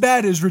 this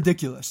bad is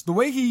ridiculous.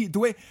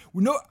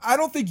 I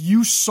don't think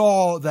you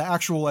saw the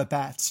actual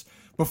at-bats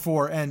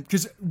before, and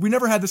because we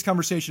never had this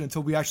conversation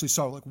until we actually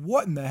saw, like,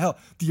 what in the hell?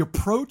 The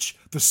approach,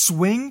 the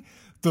swing,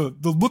 the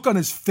look on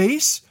his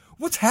face.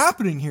 What's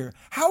happening here?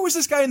 How is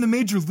this guy in the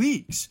major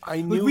leagues?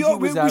 I knew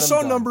we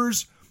saw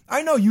numbers.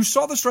 I know you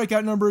saw the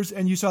strikeout numbers,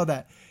 and you saw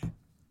that.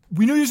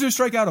 We knew he was going to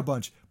strike out a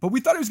bunch, but we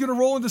thought he was going to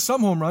roll into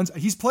some home runs.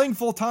 He's playing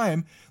full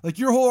time. Like,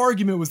 your whole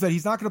argument was that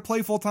he's not going to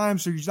play full time,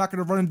 so he's not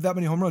going to run into that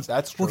many home runs.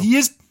 That's true. Well,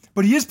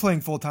 he is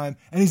playing full time,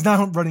 and he's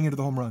not running into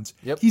the home runs.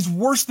 Yep. He's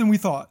worse than we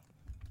thought.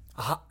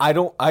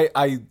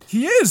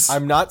 He is.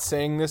 I'm not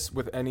saying this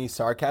with any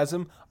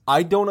sarcasm.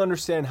 I don't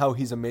understand how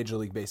he's a Major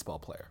League Baseball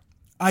player.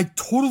 I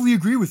totally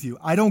agree with you.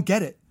 I don't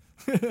get it.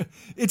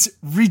 It's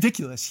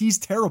ridiculous. He's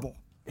terrible.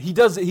 He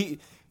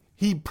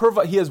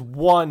has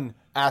one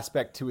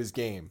aspect to his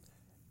game,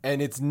 and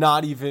it's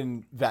not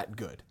even that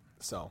good.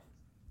 So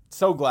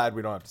glad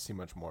we don't have to see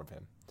much more of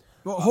him.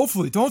 Well,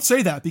 hopefully. Don't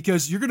say that,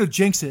 because you're going to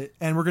jinx it,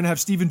 and we're going to have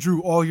Stephen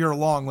Drew all year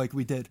long like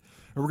we did.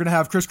 Or we're going to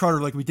have Chris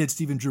Carter like we did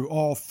Stephen Drew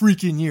all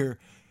freaking year.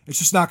 It's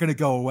just not going to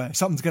go away.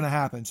 Something's going to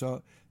happen.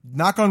 So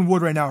knock on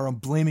wood right now, or I'm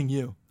blaming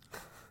you.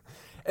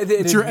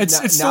 It's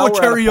still a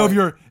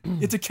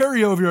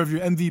carryover of your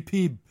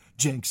MVP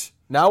jinx.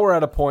 Now we're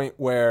at a point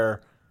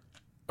where,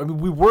 I mean,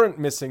 we weren't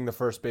missing the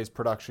first base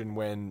production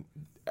when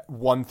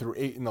 1 through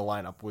 8 in the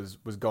lineup was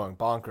going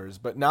bonkers.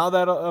 But now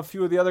that a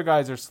few of the other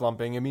guys are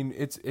slumping, I mean,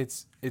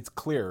 it's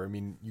clear. I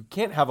mean, you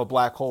can't have a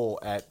black hole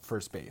at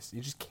first base.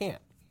 You just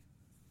can't.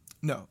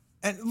 No.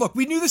 And look,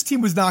 we knew this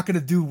team was not going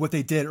to do what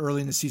they did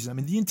early in the season. I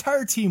mean, the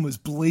entire team was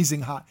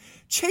blazing hot.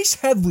 Chase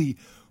Headley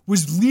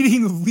was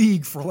leading the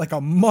league for like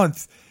a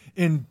month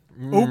in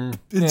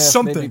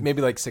something.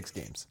 Maybe like 6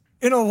 games.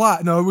 In a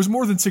lot. No, it was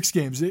more than 6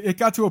 games. It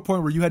got to a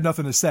point where you had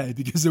nothing to say,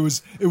 because it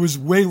was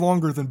way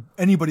longer than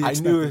anybody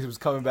expected. I knew it was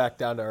coming back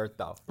down to earth,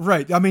 though.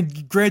 Right. I mean,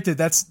 granted,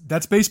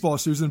 that's baseball,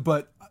 Susan,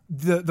 but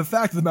the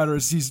fact of the matter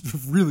is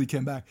he's really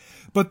came back.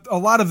 But a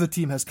lot of the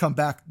team has come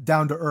back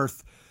down to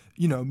earth.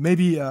 You know,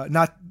 maybe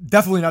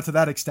definitely not to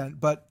that extent,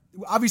 but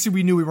obviously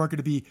we knew we weren't going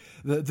to be,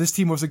 this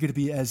team wasn't going to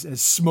be as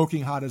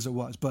smoking hot as it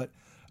was. But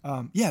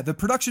the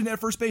production at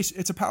first base,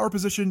 it's a power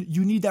position.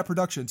 You need that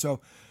production.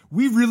 So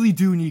we really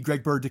do need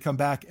Greg Bird to come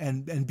back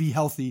and be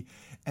healthy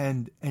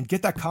and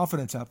get that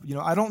confidence up. You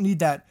know, I don't need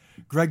that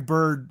Greg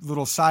Bird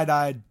little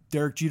side-eyed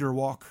Derek Jeter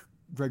walk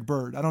Greg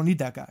Bird. I don't need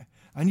that guy.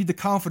 I need the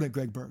confident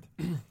Greg Bird.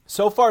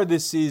 So far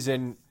this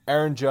season,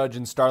 Aaron Judge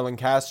and Starlin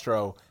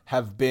Castro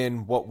have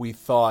been what we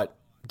thought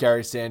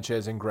Gary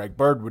Sanchez and Greg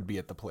Bird would be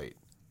at the plate.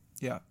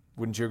 Yeah.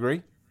 Wouldn't you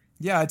agree?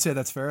 Yeah, I'd say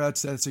that's fair.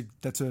 That's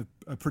a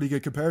pretty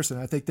good comparison.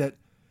 I think that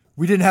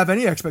we didn't have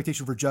any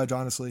expectation for Judge,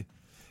 honestly.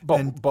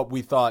 But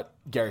we thought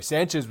Gary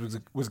Sanchez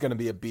was going to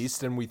be a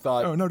beast, and we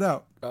thought no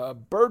doubt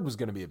Bird was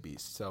going to be a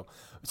beast. So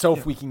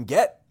if we can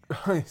get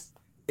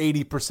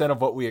 80%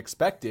 of what we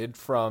expected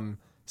from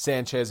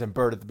Sanchez and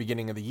Bird at the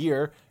beginning of the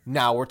year,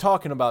 now we're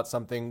talking about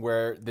something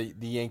where the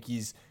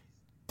Yankees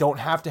don't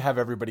have to have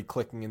everybody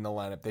clicking in the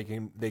lineup.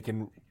 They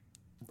can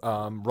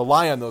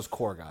rely on those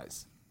core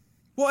guys.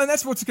 Well, and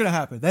that's what's going to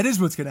happen. That is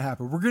what's going to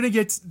happen. We're going to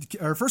get,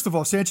 first of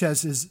all,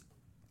 Sanchez is,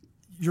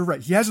 you're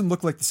right. He hasn't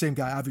looked like the same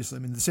guy, obviously. I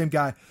mean, the same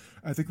guy.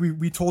 I think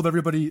we told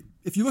everybody,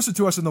 if you listen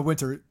to us in the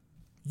winter,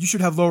 you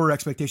should have lower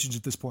expectations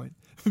at this point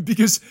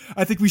because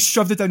I think we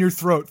shoved it down your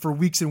throat for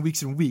weeks and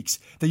weeks and weeks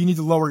that you need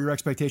to lower your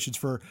expectations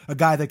for a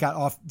guy that got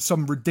off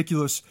some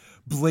ridiculous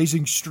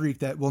blazing streak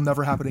that will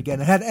never happen again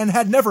and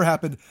had never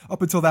happened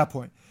up until that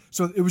point.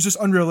 So it was just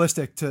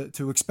unrealistic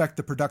to expect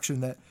the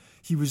production that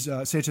he was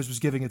Sanchez was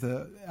giving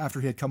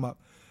after he had come up.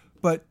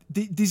 But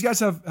these guys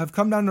have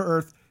come down to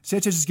earth.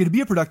 Sanchez is going to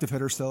be a productive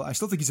hitter still. I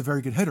still think he's a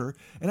very good hitter.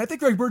 And I think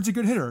Greg Bird's a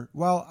good hitter.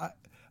 While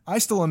I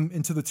still am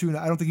into the tune.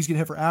 I don't think he's going to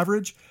hit for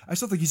average. I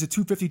still think he's a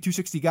 250,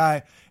 260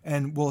 guy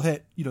and will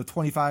hit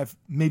 25,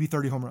 maybe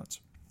 30 home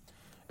runs.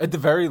 At the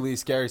very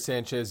least, Gary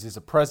Sanchez is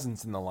a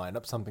presence in the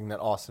lineup, something that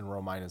Austin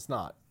Romine is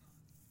not.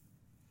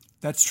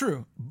 That's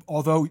true.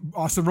 Although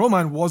Austin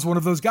Romine was one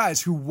of those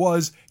guys who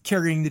was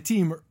carrying the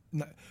team,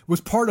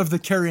 was part of the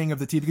carrying of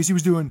the team because he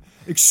was doing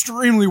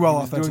extremely well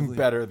offensively. Doing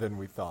better than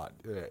we thought.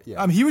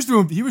 Yeah. I mean, he was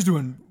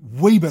doing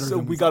way better. So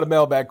than we got a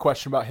mailbag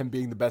question about him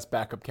being the best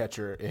backup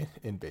catcher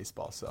in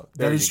baseball. So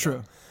that is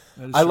true.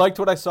 I liked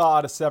what I saw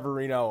out of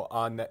Severino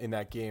in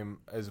that game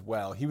as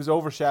well. He was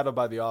overshadowed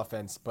by the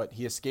offense, but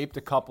he escaped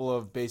a couple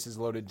of bases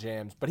loaded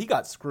jams. But he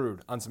got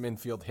screwed on some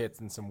infield hits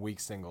and some weak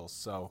singles.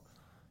 So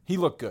he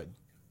looked good.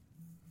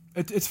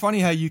 It's funny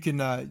how you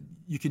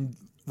can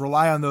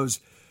rely on those.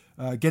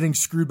 Getting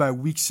screwed by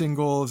weak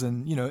singles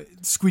and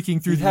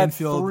squeaking through the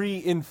infield. He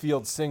had 3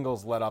 infield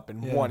singles let up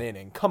in 1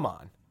 inning. Come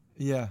on.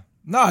 Yeah.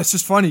 No, it's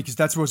just funny because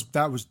that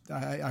was.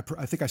 I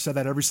think I said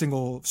that every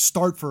single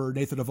start for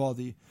Nathan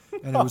Eovaldi,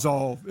 and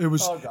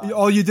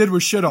all you did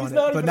was shit on it.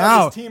 But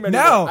now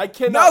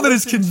that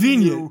it's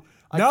convenient,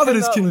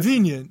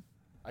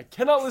 I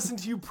cannot listen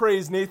to you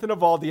praise Nathan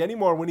Eovaldi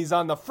anymore when he's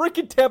on the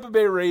freaking Tampa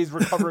Bay Rays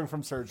recovering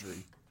from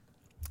surgery.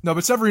 No,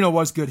 but Severino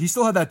was good. He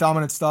still had that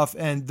dominant stuff,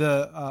 and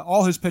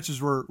all his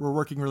pitches were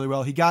working really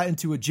well. He got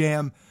into a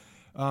jam.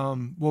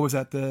 What was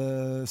that?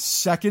 The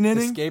second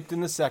inning? Escaped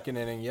in the second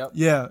inning. Yep.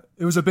 Yeah,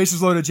 it was a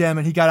bases loaded jam,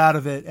 and he got out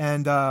of it.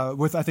 And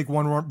with I think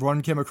one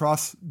run came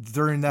across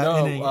during that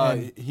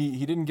inning.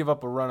 He didn't give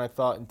up a run. I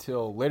thought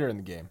until later in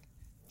the game.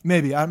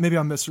 Maybe I'm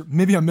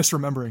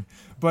misremembering,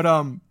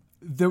 but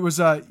there was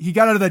he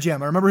got out of that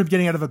jam. I remember him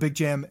getting out of a big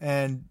jam,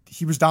 and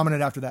he was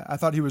dominant after that. I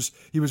thought he was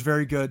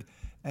very good.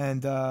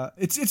 And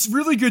it's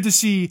really good to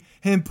see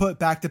him put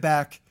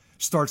back-to-back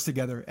starts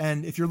together.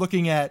 And if you're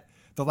looking at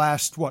the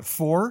last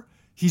 4,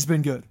 he's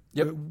been good.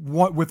 Yep.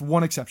 With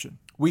one exception.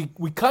 We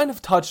kind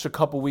of touched a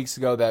couple weeks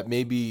ago that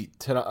maybe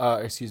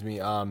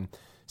Severino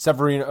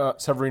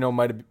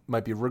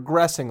might be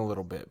regressing a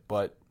little bit,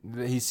 but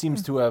he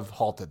seems to have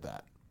halted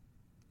that.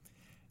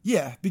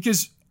 Yeah,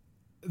 because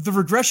the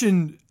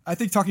regression. I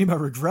think talking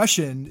about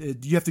regression,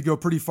 you have to go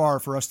pretty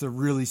far for us to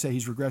really say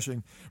he's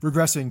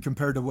regressing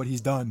compared to what he's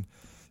done.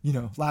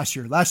 Last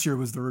year. Last year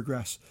was the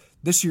regress.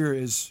 This year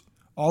is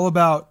all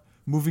about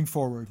moving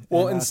forward.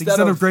 Well, I think he's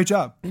done a great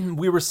job.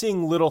 We were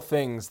seeing little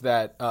things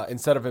that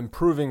instead of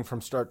improving from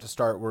start to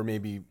start, were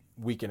maybe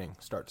weakening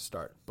start to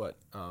start. But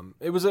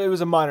it was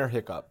a minor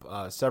hiccup.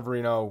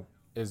 Severino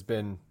has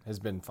been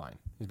fine.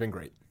 He's been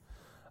great.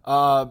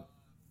 I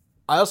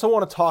also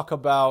want to talk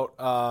about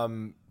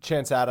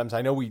Chance Adams.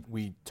 I know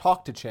we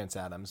talked to Chance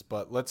Adams,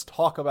 but let's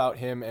talk about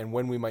him and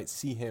when we might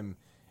see him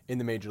in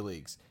the major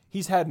leagues.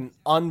 He's had an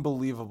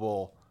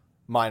unbelievable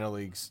minor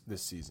leagues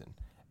this season.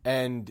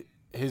 And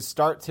his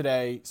start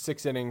today,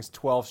 6 innings,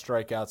 12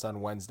 strikeouts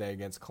on Wednesday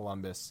against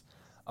Columbus.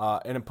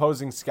 An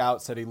opposing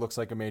scout said he looks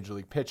like a major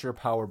league pitcher,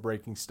 power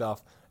breaking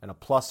stuff, and a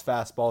plus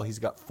fastball. He's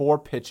got 4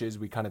 pitches.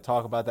 We kind of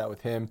talk about that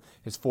with him,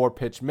 his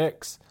 4-pitch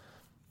mix.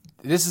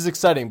 This is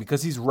exciting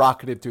because he's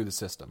rocketed through the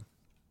system.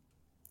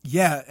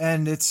 Yeah,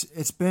 and it's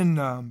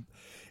been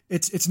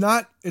it's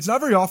not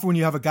very often when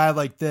you have a guy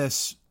like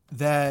this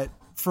that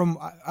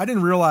I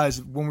didn't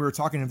realize when we were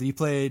talking to him that he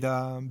played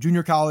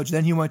junior college,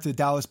 then he went to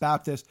Dallas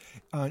Baptist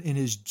in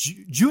his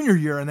junior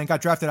year, and then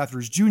got drafted after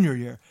his junior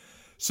year.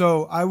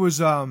 So I was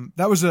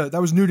that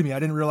was new to me. I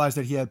didn't realize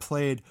that he had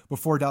played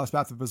before Dallas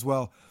Baptist as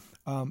well.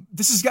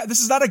 This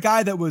is not a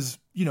guy that was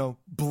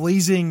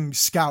blazing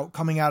scout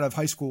coming out of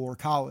high school or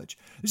college.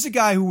 This is a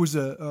guy who was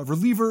a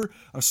reliever,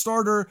 a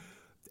starter,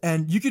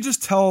 and you could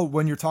just tell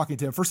when you're talking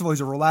to him. First of all, he's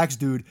a relaxed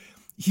dude.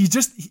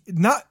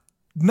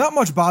 Not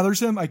much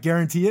bothers him. I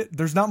guarantee it.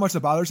 There's not much that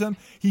bothers him.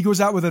 He goes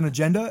out with an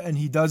agenda and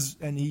he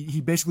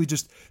basically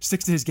just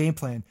sticks to his game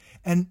plan.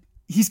 And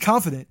he's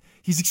confident.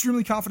 He's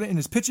extremely confident in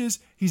his pitches.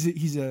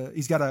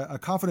 He's got a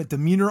confident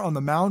demeanor on the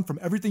mound from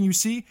everything you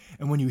see.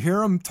 And when you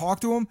hear him talk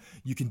to him,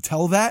 you can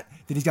tell that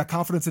he's got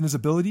confidence in his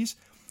abilities.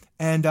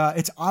 And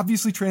it's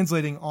obviously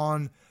translating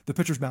on the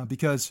pitcher's mound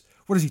because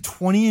what is he,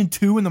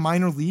 20-2 in the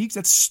minor leagues?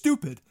 That's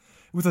stupid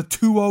with a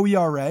 2.0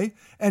 ERA.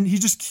 And he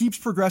just keeps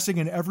progressing,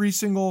 and every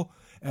single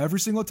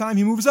time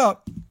he moves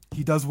up,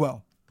 he does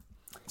well.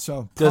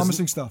 So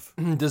promising stuff.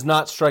 Does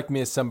not strike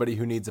me as somebody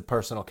who needs a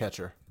personal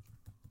catcher.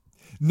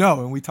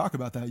 No, and we talk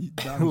about that.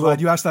 I'm glad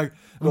you asked that.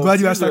 I'm glad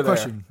you asked that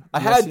question. I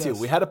had to.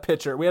 We had a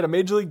pitcher. We had a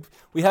major league.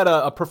 We had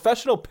a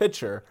professional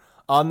pitcher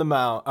on the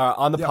mound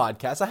on the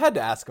podcast. I had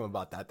to ask him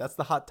about that. That's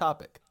the hot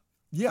topic.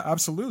 Yeah,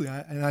 absolutely.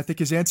 And I think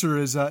his answer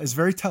is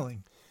very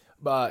telling.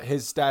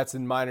 His stats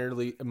in minor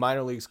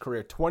leagues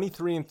career: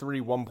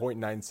 23-3,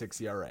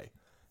 1.96 ERA.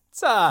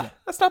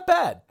 That's not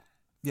bad.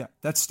 Yeah,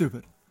 that's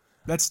stupid.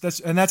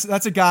 That's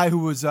a guy who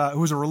was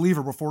a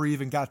reliever before he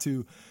even got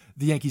to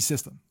the Yankee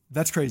system.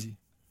 That's crazy.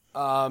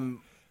 Going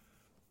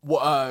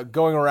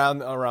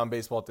around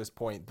baseball at this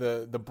point,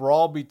 the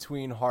brawl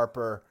between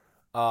Harper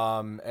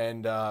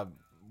and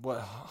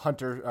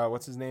Hunter,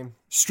 what's his name?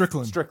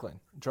 Strickland.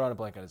 Drawing a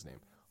blank on his name.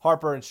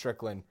 Harper and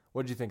Strickland.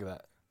 What did you think of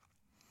that?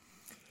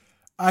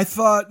 I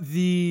thought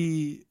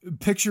the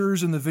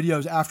pictures and the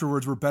videos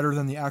afterwards were better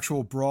than the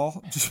actual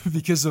brawl, just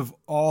because of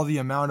all the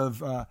amount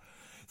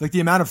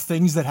of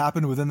things that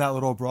happened within that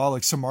little brawl,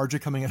 like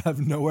Samardzija coming out of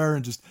nowhere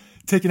and just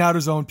taking out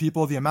his own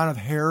people, the amount of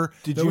hair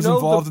that was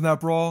involved in that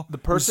brawl. The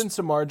person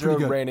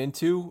Samardzija ran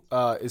into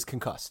is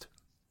concussed.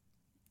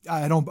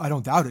 I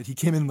don't doubt it. He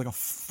came in like a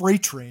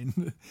freight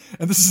train.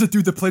 And this is a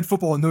dude that played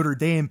football in Notre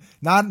Dame,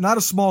 not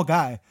a small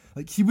guy.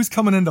 Like, he was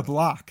coming in to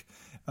block.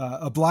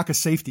 A block of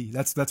safety.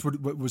 That's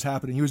what was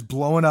happening. He was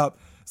blowing up.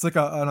 It's like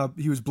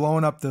he was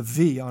blowing up the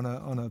V on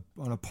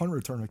a punt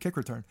return, a kick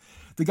return.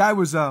 The guy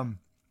was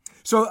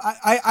so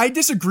I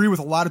disagree with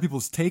a lot of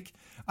people's take.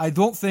 I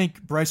don't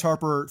think Bryce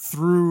Harper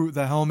threw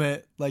the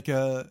helmet like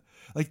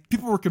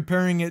people were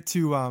comparing it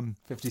to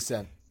 50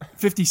 Cent.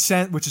 50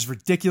 Cent, which is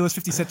ridiculous.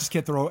 50 Cent just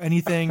can't throw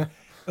anything.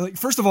 Like,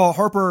 first of all,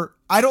 Harper,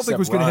 I don't think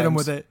was going to hit him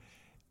with it.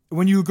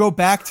 When you go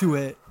back to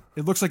it,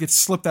 it looks like it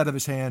slipped out of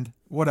his hand.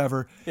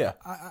 Whatever. Yeah.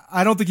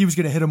 I don't think he was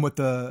going to hit him with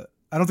the.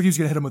 I don't think he was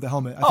going to hit him with the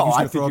helmet. I think he was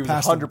going to throw it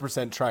past him.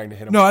 100% trying to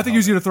hit him. No, I think he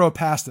was going to throw it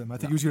past him. I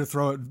think he was going to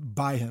throw it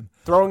by him.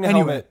 Throwing the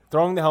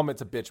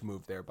helmet's a bitch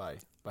move there by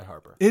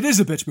Harper. It is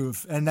a bitch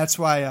move, and that's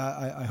why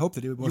I hope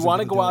that it wasn't. You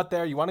want to go out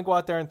there? You want to go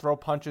out there and throw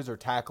punches or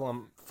tackle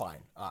him? Fine.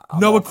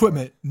 No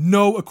equipment.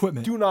 No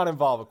equipment. Do not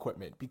involve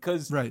equipment,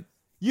 because right.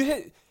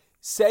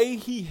 Say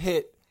he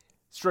hit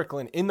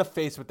Strickland in the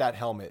face with that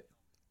helmet,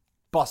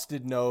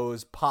 busted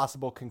nose,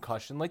 possible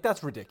concussion. Like,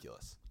 that's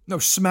ridiculous. No,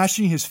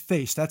 smashing his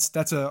face.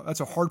 That's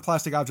a hard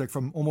plastic object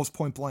from almost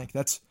point blank.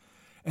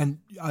 And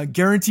I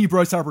guarantee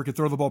Bryce Harper could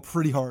throw the ball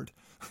pretty hard.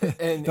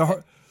 And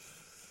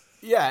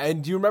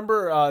do you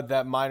remember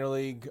that minor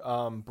league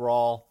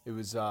brawl? It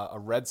was a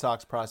Red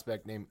Sox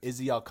prospect named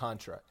Izzy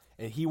Alcantara,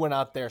 and he went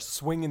out there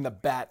swinging the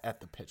bat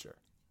at the pitcher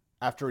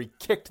after he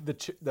kicked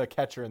the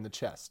catcher in the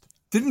chest.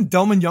 Didn't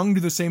Delman Young do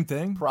the same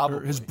thing? Probably.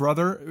 Or his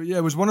brother? Yeah,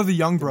 it was one of the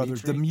Young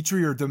brothers,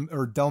 Dimitri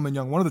or Delman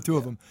Young. One of the two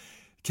of them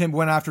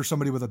went after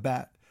somebody with a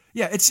bat.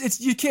 Yeah, it's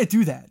you can't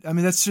do that. I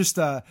mean, that's just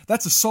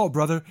that's assault,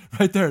 brother,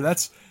 right there.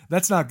 That's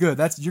not good.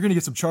 You're gonna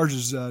get some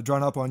charges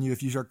drawn up on you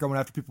if you start going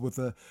after people with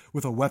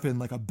a weapon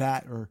like a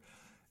bat, or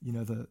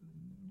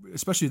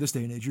especially this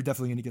day and age. You're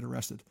definitely gonna get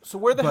arrested. So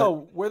where the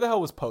hell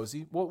was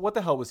Posey? What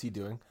the hell was he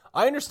doing?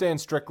 I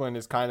understand Strickland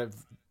is kind of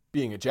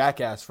being a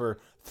jackass for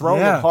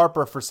throwing at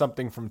Harper for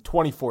something from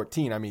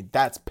 2014. I mean,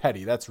 that's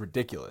petty. That's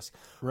ridiculous.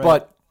 Right.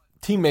 But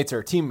teammates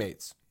are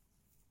teammates.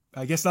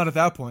 I guess not at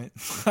that point.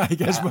 I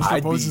guess Buster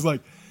Posey's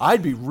like...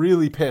 I'd be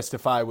really pissed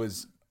if I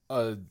was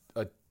a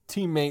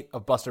teammate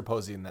of Buster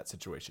Posey in that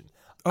situation.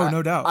 Oh,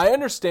 no doubt. I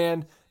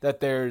understand that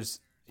there's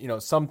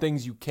some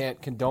things you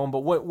can't condone,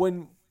 but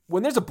when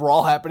there's a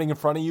brawl happening in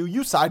front of you,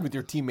 you side with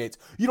your teammates.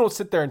 You don't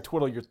sit there and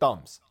twiddle your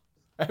thumbs.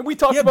 And we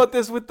talked about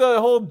this with the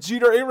whole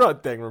Jeter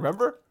A-Rod thing,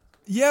 remember?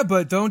 Yeah,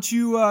 but don't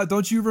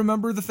you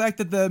remember the fact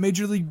that the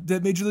Major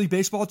League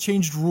Baseball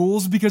changed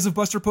rules because of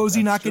Buster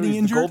Posey not getting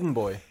injured? The golden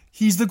boy.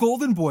 He's the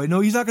golden boy.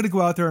 No, he's not going to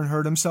go out there and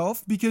hurt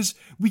himself, because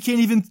we can't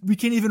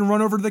even run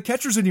over to the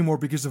catchers anymore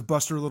because of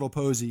Buster Little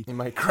Posey. He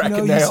might crack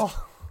a nail.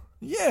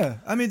 Yeah,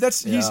 I mean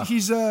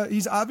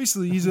he's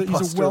obviously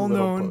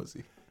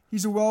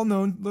a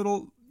well-known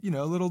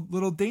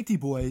little dainty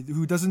boy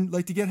who doesn't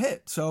like to get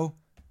hit. So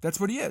that's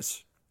what he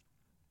is.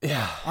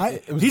 Yeah,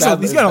 he's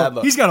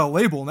got a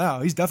label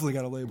now. He's definitely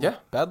got a label. Yeah,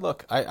 bad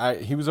luck.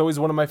 He was always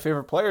one of my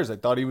favorite players. I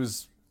thought he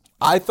was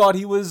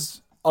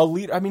a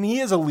leader. I mean, he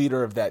is a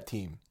leader of that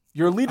team.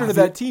 You're a leader of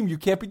that team. You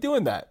can't be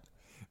doing that.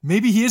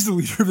 Maybe he is the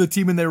leader of the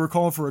team, and they were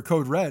calling for a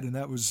code red, and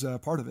that was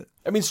part of it.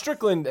 I mean,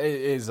 Strickland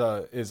is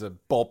a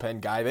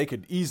bullpen guy. They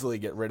could easily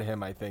get rid of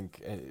him, I think,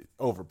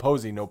 over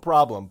Posey, no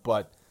problem.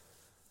 But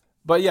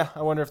yeah,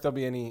 I wonder if there'll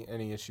be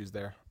any issues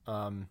there.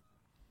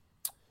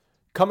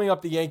 Coming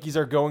up, the Yankees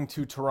are going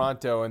to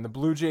Toronto, and the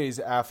Blue Jays,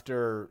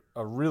 after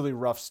a really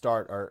rough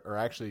start, are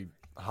actually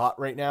hot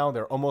right now.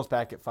 They're almost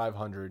back at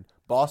 500.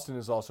 Boston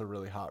is also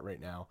really hot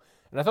right now.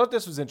 And I thought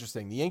this was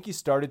interesting. The Yankees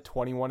started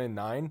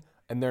 21-9,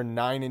 and they're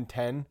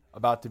 9-10,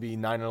 about to be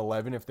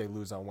 9-11 if they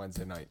lose on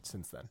Wednesday night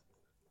since then.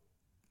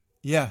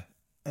 Yeah,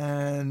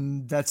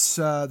 and that's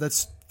I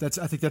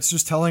think that's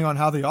just telling on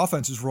how the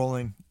offense is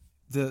rolling.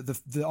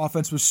 The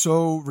offense was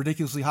so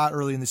ridiculously hot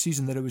early in the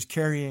season that it was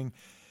carrying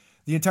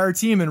the entire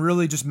team and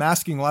really just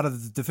masking a lot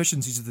of the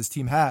deficiencies that this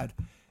team had.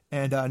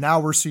 And now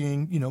we're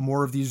seeing,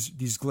 more of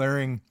these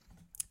glaring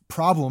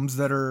problems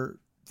that are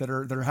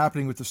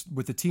happening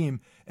with the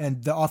team,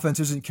 and the offense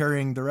isn't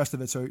carrying the rest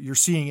of it. So you're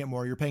seeing it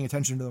more. You're paying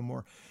attention to them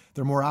more.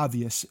 They're more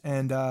obvious.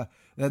 And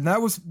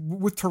that was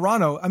with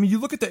Toronto. I mean, you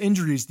look at the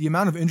injuries, the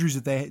amount of injuries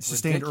that they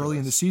sustained early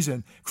in the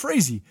season,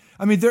 crazy.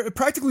 I mean,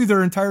 practically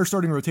their entire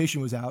starting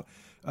rotation was out.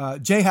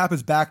 Jay Happ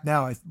is back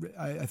now.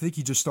 I think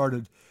he just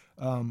started.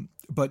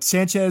 But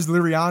Sanchez,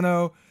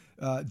 Liriano,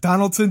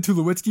 Donaldson,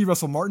 Tulowitzki,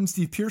 Russell Martin,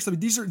 Steve Pierce. I mean,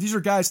 these are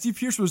guys. Steve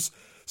Pierce was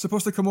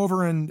supposed to come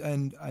over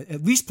and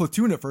at least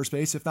platoon at first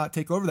base, if not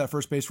take over that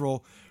first base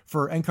role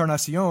for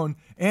Encarnacion.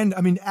 And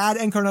I mean, add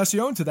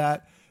Encarnacion to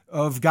that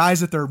of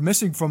guys that they're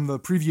missing from the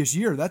previous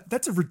year.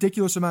 That's a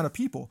ridiculous amount of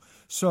people.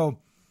 So,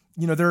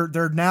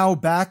 they're now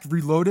back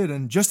reloaded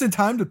and just in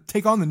time to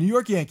take on the New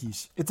York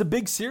Yankees. It's a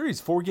big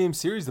series, 4-game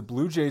series. The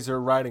Blue Jays are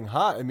riding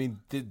hot. I mean,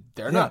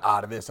 they're not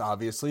out of this,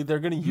 obviously. They're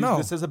going to use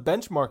this as a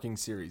benchmarking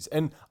series.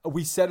 And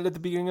we said it at the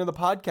beginning of the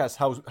podcast,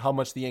 how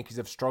much the Yankees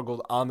have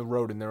struggled on the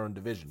road in their own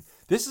division.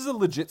 This is a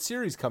legit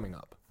series coming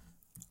up.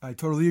 I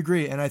totally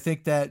agree. And I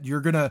think that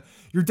you're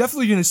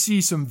definitely going to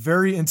see some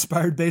very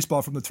inspired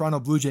baseball from the Toronto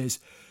Blue Jays,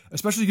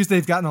 especially because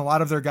they've gotten a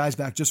lot of their guys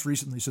back just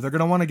recently. So they're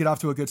going to want to get off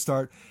to a good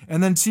start.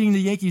 And then seeing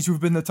the Yankees,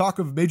 who've been the talk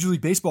of Major League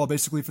Baseball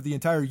basically for the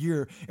entire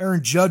year.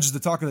 Aaron Judge is the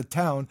talk of the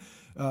town,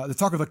 the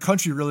talk of the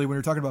country, really, when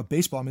you're talking about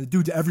baseball. I mean, the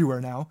dude's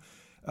everywhere now.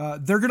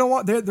 They're going to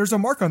want, there's a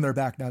mark on their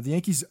back now. The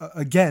Yankees,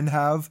 again,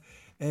 have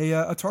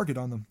a target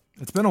on them.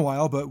 It's been a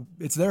while, but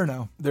it's there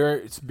now.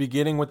 It's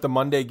beginning with the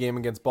Monday game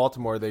against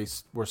Baltimore. They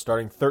were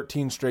starting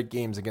 13 straight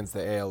games against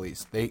the AL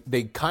East.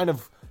 They kind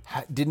of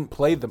didn't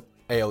play the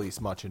AL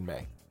East much in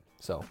May.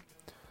 So,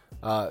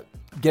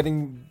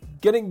 gonna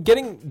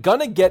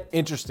get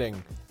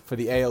interesting for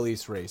the AL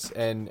East race,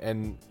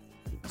 and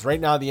it's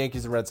right now the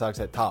Yankees and Red Sox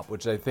at top,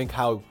 which I think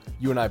how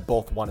you and I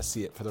both want to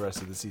see it for the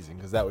rest of the season,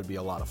 because that would be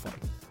a lot of fun.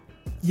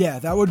 Yeah,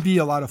 that would be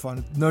a lot of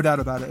fun, no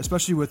doubt about it.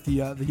 Especially with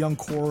the young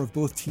core of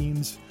both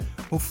teams,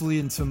 hopefully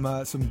in some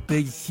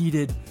big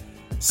heated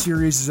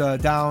series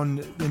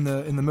down in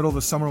the middle of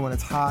the summer when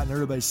it's hot and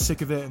everybody's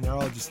sick of it and they're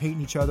all just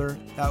hating each other.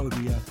 That would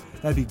be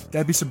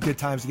that'd be some good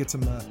times to get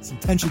some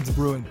tensions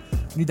brewing.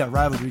 We need that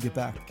rivalry to get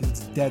back because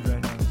it's dead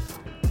right now.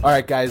 All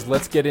right, guys,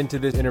 let's get into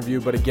this interview.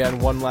 But again,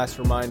 one last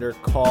reminder,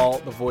 call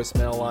the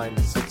voicemail line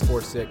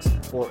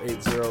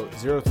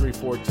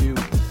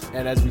 646-480-0342.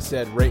 And as we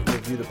said, rate and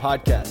review the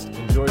podcast.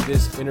 Enjoy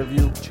this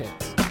interview,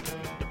 Chance.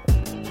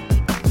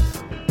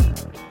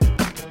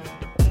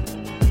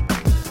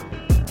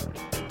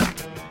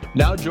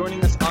 Now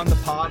joining us on the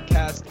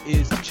podcast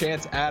is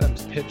Chance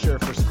Adams, pitcher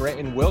for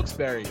Scranton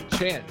Wilkes-Barre.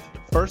 Chance,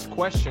 first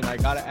question I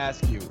got to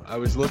ask you. I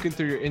was looking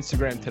through your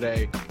Instagram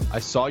today. I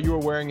saw you were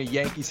wearing a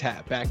Yankees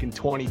hat back in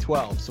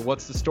 2012. So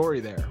what's the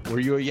story there? Were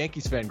you a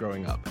Yankees fan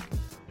growing up?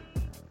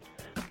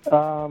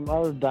 I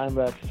was a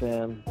Diamondbacks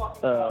fan,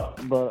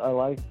 but I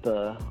liked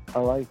the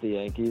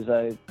Yankees.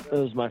 It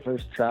was my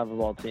first travel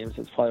ball team,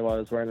 so it's probably why I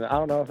was wearing it. I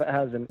don't know if it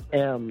has an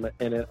M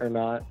in it or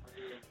not.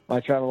 My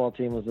travel ball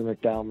team was the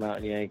McDowell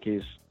Mountain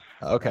Yankees.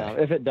 Okay.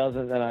 If it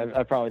doesn't, then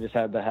I probably just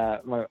had the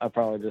hat. I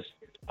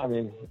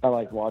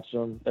liked watching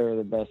them. They were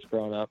the best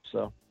growing up.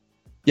 So.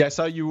 Yeah, I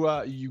saw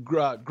you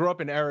grew up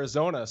in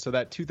Arizona, so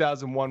that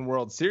 2001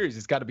 World Series,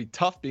 it's got to be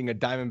tough being a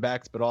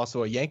Diamondbacks but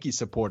also a Yankees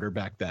supporter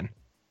back then.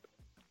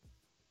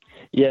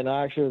 Yeah, and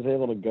I actually was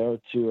able to go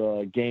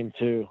to Game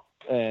 2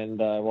 and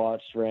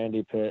watched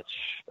Randy pitch,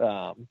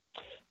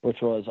 which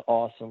was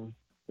awesome.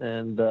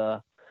 And,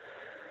 that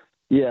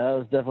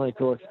was definitely a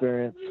cool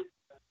experience.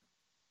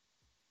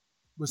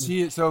 Was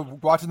so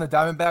watching the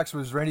Diamondbacks,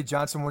 was Randy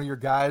Johnson one of your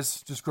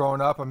guys just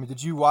growing up? I mean,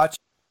 did you watch?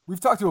 We've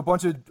talked to a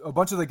bunch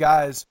of the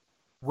guys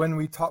when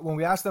we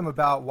asked them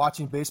about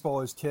watching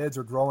baseball as kids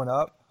or growing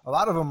up. A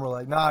lot of them were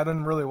like, "Nah, I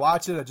didn't really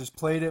watch it. I just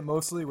played it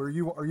mostly." Are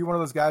you one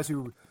of those guys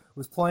who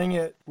was playing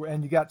it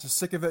and you got just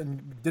sick of it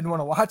and didn't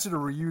want to watch it, or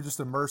were you just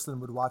immersed and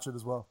would watch it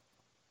as well?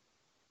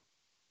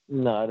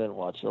 No, I didn't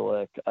watch a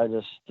lick. I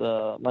just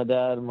my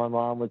dad and my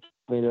mom would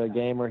take me to a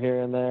game or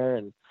here and there,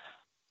 and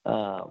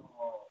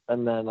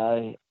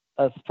then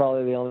that's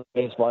probably the only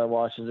baseball I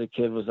watched as a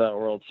kid was that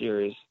World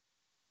Series.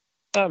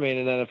 I mean,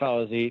 and then if I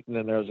was eating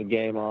and there was a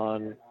game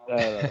on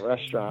at a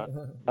restaurant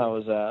I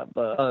was at,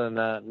 but other than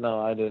that,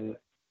 no, I didn't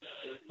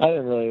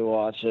really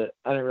watch it.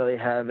 I didn't really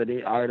have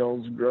any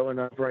idols growing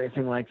up or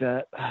anything like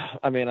that.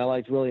 I mean, I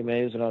liked Willie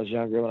Mays when I was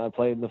younger when I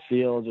played in the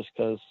field just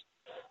because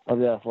of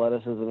the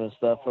athleticism and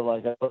stuff. But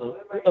I was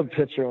a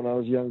pitcher when I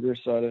was younger,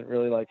 so I didn't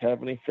really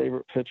have any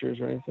favorite pitchers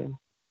or anything.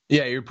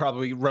 Yeah, you're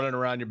probably running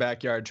around your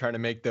backyard trying to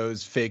make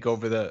those fake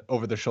over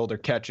the shoulder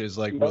catches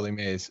like Willie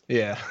Mays.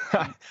 Yeah,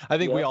 I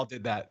think we all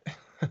did that.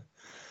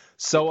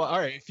 So, all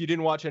right, if you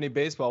didn't watch any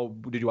baseball,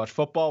 did you watch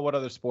football? What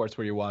other sports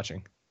were you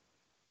watching?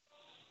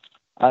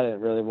 I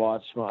didn't really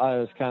watch. I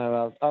was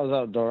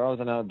outdoor. I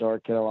was an outdoor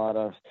kid a lot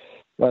of,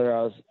 whether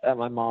I was at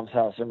my mom's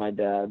house or my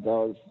dad's. I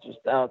was just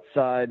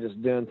outside, just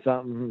doing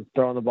something,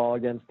 throwing the ball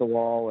against the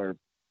wall, or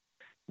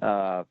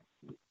I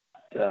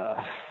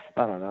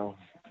don't know,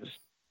 just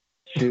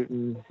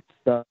shooting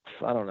stuff.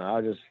 I don't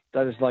know.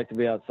 just like to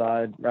be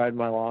outside, riding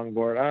my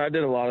longboard. I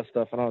did a lot of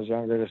stuff when I was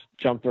younger, just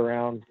jumped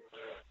around,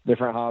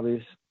 different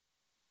hobbies.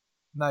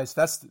 Nice.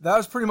 That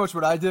was pretty much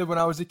what I did when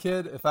I was a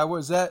kid. If I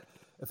was at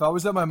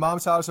my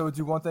mom's house, I would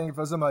do one thing. If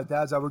I was at my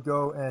dad's, I would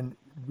go and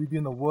we'd be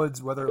in the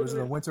woods. Whether it was in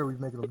the winter, we'd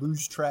make it a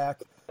luge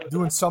track,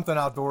 doing something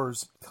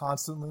outdoors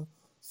constantly.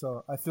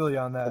 So I feel you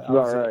on that. That's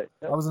about right.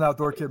 I was an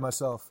outdoor kid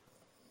myself.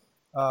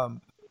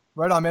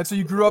 Right on, man. So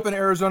you grew up in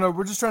Arizona.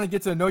 We're just trying to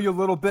get to know you a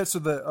little bit so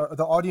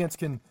the audience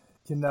can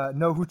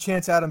know who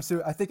Chance Adams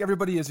is. I think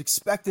everybody is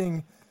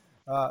expecting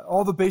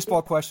all the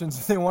baseball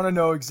questions. They want to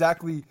know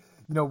exactly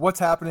what's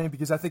happening,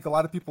 because I think a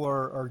lot of people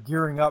are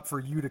gearing up for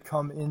you to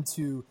come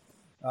into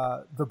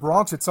the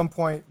Bronx at some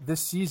point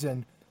this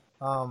season.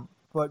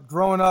 But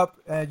growing up,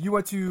 and you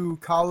went to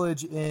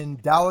college in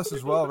Dallas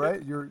as well,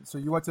 right? So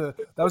you went to,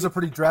 that was a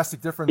pretty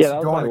drastic difference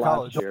going to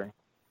college. Year.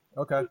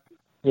 Okay.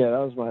 Yeah,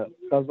 that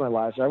was my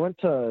last year. I went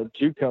to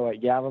JUCO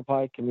at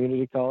Yavapai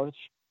Community College.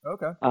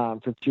 Okay.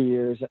 For 2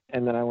 years,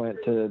 and then I went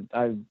to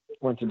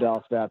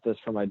Dallas Baptist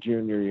for my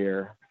junior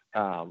year.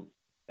 And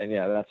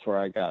yeah, that's where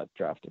I got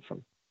drafted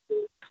from.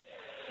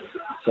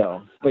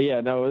 So, but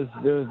yeah, no, it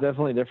was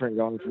definitely different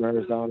going from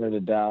Arizona to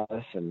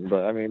Dallas,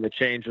 but I mean, the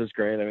change was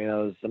great. I mean, that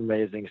was an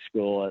amazing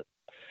school.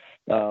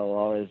 I'll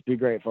always be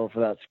grateful for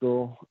that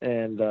school,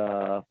 and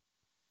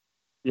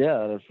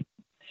yeah, that's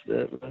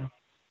it.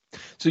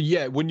 So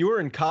yeah, when you were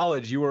in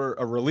college, you were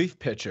a relief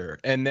pitcher,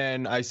 and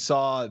then I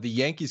saw the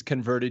Yankees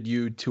converted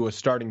you to a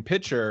starting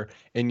pitcher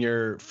in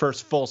your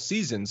first full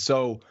season.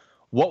 So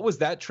what was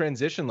that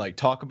transition like?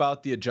 Talk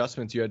about the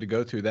adjustments you had to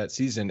go through that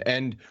season,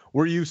 and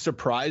were you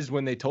surprised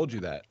when they told you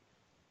that?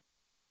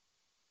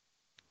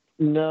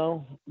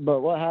 No,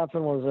 but what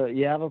happened was that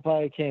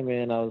Yavapai came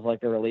in. I was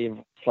like a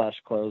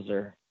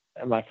relief/closer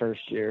in my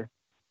first year,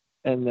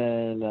 and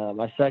then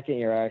my second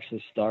year I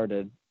actually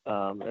started. It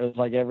was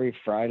like every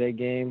Friday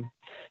game,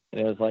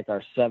 and it was like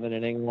our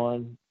 7-inning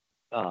one.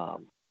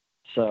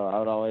 So I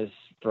would always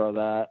throw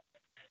that.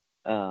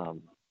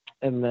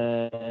 And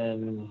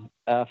then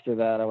after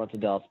that, I went to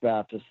Dallas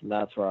Baptist, and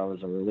that's where I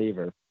was a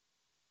reliever.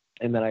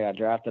 And then I got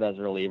drafted as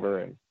a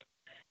reliever, and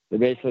they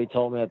basically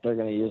told me that they're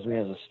going to use me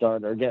as a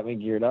starter, or get me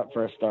geared up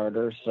for a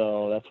starter.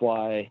 So that's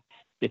why,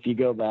 if you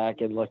go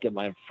back and look at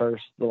my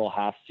first little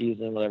half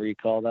season, whatever you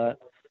call that,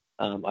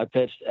 I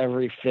pitched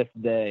every 5th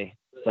day.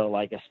 So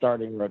like a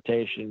starting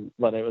rotation,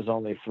 but it was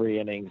only 3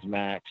 innings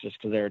max, just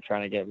because they were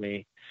trying to get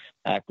me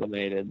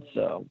acclimated.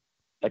 So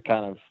I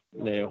kind of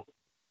knew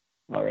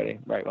already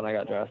right when I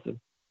got drafted.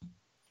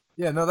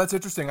 Yeah, no, that's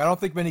interesting. I don't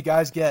think many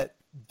guys get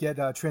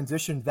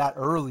transitioned that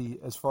early,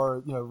 as far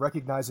as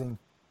recognizing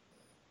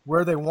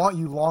where they want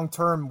you long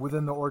term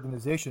within the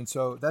organization.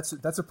 So that's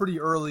a pretty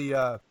early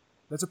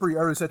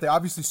set. They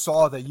obviously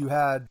saw that you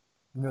had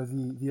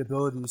the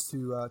abilities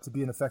to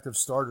be an effective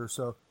starter.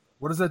 So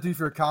what does that do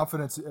for your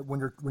confidence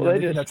when you're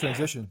making that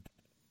transition?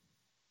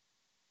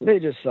 They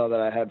just saw that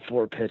I had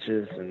 4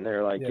 pitches, and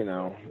they're like,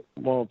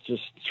 well,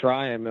 just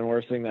try him. And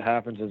worst thing that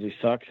happens is he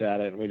sucks at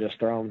it, and we just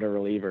throw him to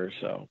relievers.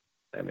 So,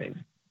 I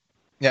mean.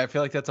 Yeah, I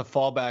feel like that's a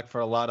fallback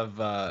for a lot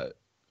of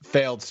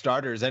failed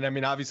starters. And I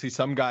mean, obviously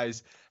some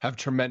guys have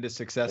tremendous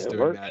success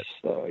doing that.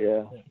 So,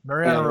 yeah.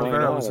 Mariano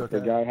Rivera was okay.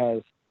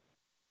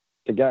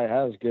 The guy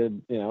has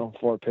good,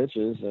 4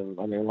 pitches, and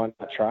I mean, why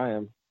not try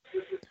him?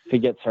 If he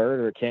gets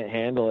hurt or can't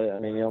handle it, I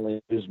mean, you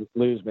only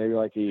lose maybe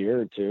like a year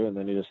or 2, and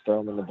then you just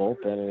throw him in the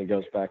bullpen, and he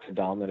goes back to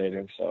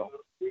dominating.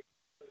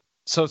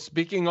 So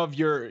speaking of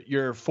your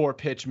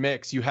 4-pitch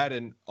mix, you had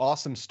an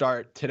awesome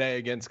start today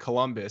against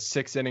Columbus,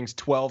 6 innings,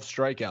 12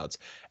 strikeouts.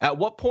 At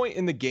what point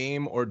in the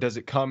game, or does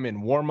it come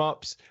in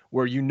warm-ups,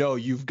 where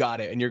you've got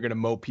it and you're going to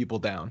mow people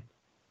down?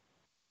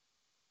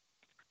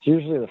 It's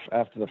usually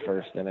after the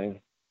first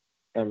inning.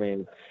 I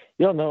mean,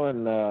 you'll know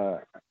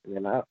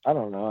I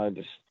don't know.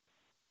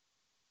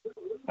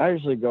 I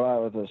usually go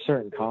out with a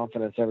certain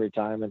confidence every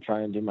time and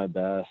try and do my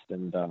best.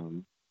 And,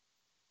 the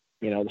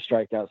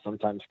strikeouts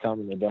sometimes come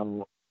and they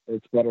don't.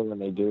 It's better when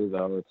they do,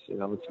 though.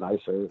 It's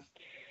nicer.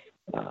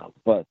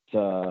 But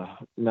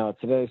no,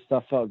 today's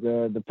stuff felt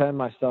good. The pen,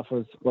 my stuff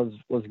was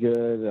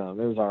good. It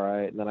was all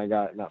right. And then I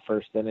got in that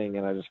first inning,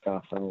 and I just kind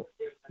of felt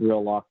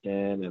real locked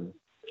in, and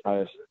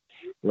I just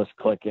was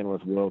clicking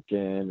with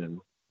Wilkin, and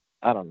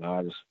I don't know.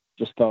 I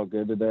just felt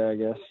good today, I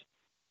guess.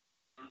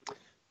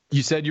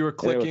 You said you were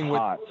clicking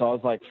with. Hot, so I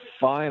was like,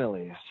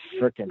 finally,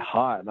 it's freaking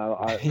hot.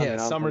 And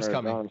summer's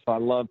coming. So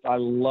I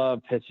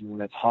love pitching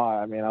when it's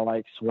hot. I mean, I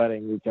like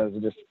sweating because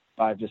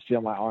I just feel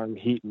my arm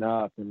heating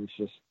up, and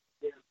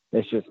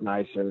it's just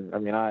nicer. I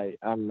mean,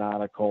 I'm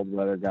not a cold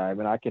weather guy. I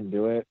mean, I can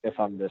do it if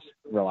I'm just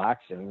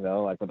relaxing,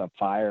 though, like with a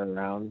fire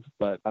around.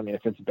 But I mean,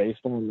 if it's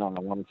baseball, no,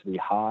 I want it to be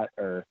hot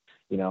or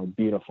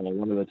beautiful,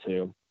 one of the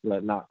two,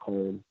 but not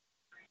cold.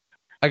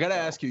 I gotta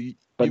ask you.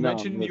 You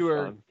mentioned you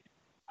were. Fun.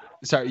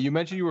 Sorry, you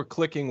mentioned you were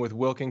clicking with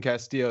Wilkin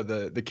Castillo,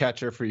 the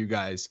catcher for you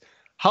guys.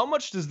 How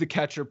much does the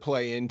catcher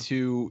play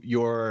into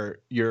your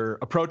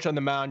approach on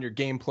the mound, your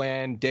game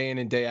plan, day in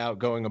and day out,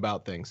 going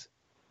about things?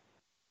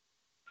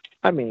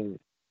 I mean,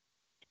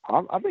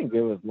 I've been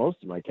good with most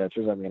of my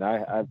catchers. I mean,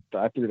 I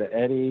threw to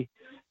Eddie,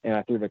 and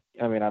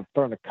I've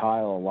thrown to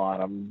Kyle a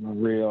lot. I'm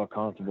real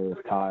comfortable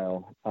with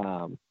Kyle.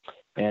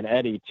 And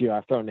Eddie too.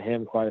 I've thrown to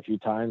him quite a few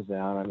times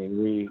now. I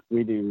mean,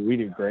 we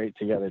do great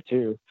together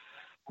too.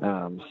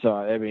 So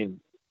I mean,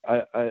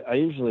 I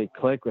usually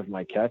click with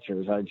my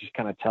catchers. I just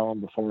kind of tell them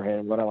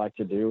beforehand what I like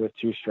to do with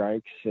 2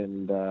 strikes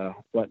and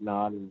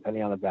whatnot, and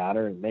depending on the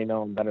batter, and they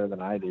know them better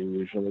than I do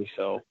usually.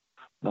 So,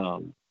 yeah,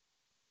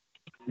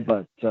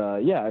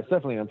 it's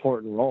definitely an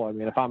important role. I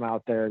mean, if I'm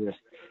out there just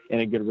in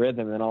a good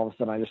rhythm, and all of a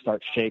sudden I just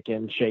start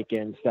shaking,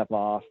 step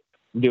off,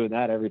 doing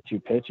that every 2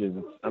 pitches.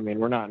 I mean,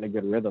 we're not in a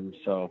good rhythm.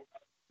 So,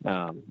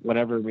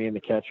 whenever me and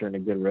the catcher are in a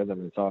good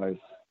rhythm, it's always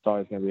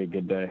going to be a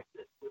good day.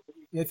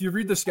 If you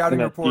read the scouting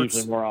reports,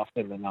 usually more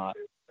often than not.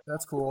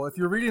 That's cool. If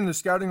you're reading the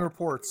scouting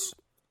reports,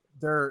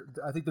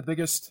 I think the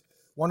biggest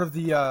one of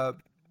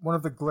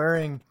the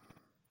glaring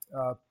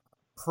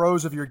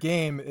pros of your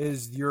game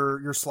is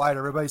your slider.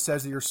 Everybody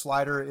says that your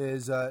slider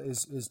is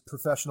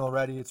professional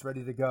ready. It's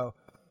ready to go.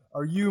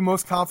 Are you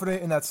most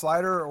confident in that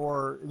slider,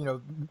 or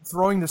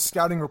throwing the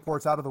scouting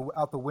reports out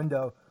the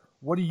window?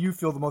 What do you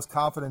feel the most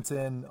confidence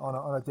in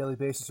on a daily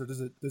basis, or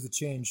does it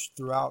change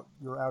throughout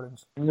your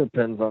outings? It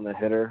depends on the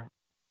hitter.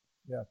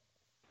 Yeah.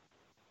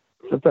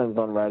 Depends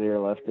on righty or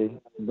lefty,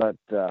 but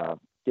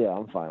yeah,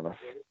 I'm fine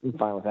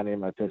with any of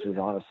my pitches,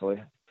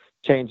 honestly.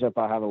 Change up,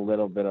 I have a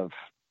little bit of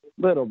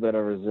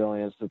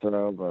resilience to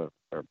throw,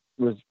 or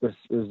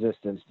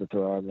resistance to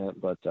throw on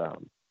it, but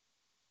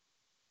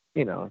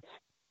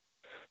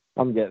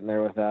I'm getting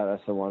there with that.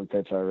 That's the one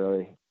pitch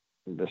I'm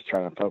just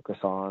trying to focus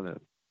on, and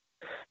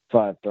so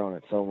I've thrown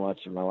it so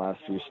much in my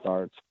last few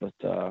starts, but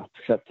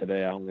except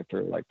today I only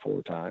threw it like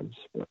 4 times,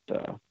 but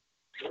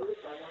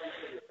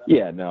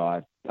yeah, no,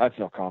 I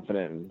feel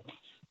confident in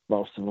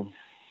most of them.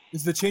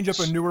 Is the changeup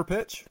a newer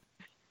pitch?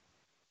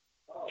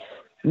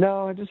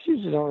 No, I just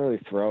usually don't really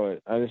throw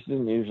it. I just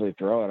didn't usually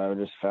throw it. I would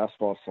just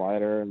fastball,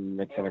 slider, and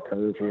mix in a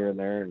curve here and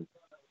there, and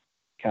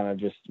kind of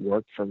just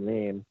worked for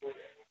me. And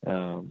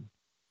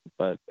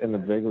but in the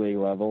big league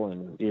level,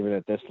 and even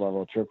at this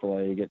level,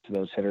 AAA, you get to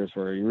those hitters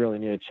where you really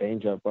need a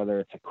changeup,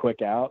 whether it's a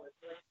quick out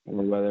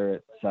or whether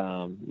it's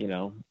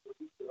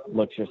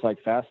looks just like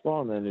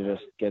fastball, and then you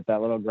just get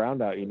that little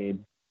ground out you need.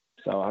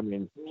 So, I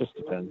mean, just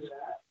depends.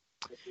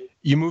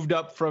 You moved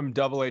up from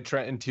AA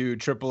Trenton to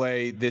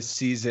AAA this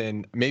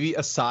season. Maybe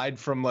aside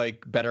from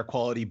like better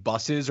quality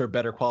buses or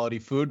better quality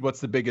food, what's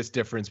the biggest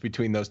difference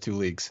between those 2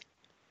 leagues?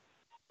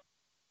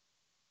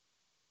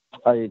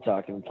 Are you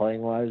talking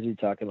playing wise? Are you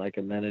talking like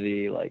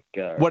amenity, like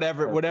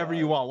whatever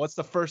you want? What's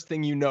the first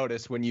thing you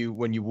noticed when you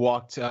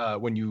walked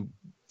when you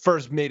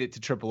first made it to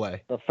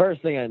AAA? The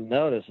first thing I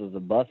noticed was the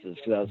buses,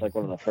 because that was like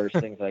one of the first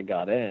things I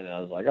got in.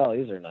 I was like, oh,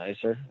 these are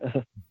nicer.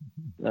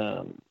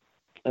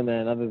 And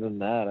then other than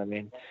that, I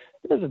mean,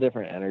 there's a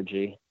different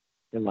energy,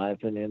 in my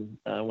opinion,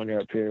 when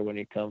you're up here, when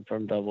you come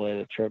from AA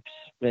to trips.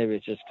 Maybe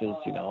it's just because,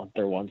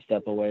 they're one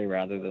step away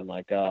rather than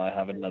like, oh, I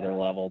have another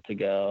level to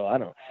go. I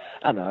don't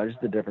know.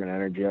 Just a different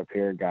energy up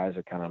here. Guys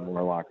are kind of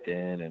more locked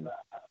in and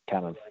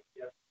kind of,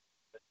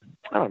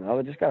 I don't know.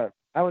 They just got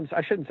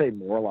I shouldn't say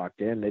more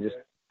locked in. They just,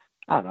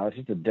 I don't know. It's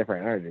just a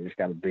different energy. You just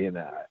got to be in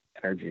that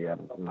energy. I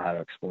don't know how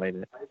to explain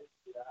it.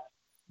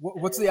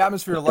 What's the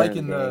atmosphere like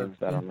when you're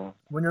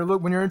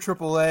in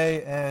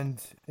AAA and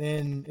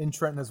in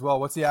Trenton as well?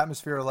 What's the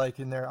atmosphere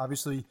like in there?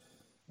 Obviously,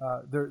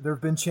 there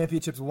have been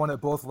championships won at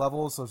both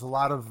levels. So there's a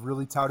lot of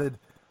really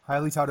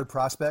highly touted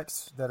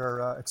prospects that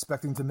are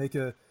expecting to make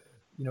a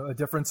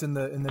difference in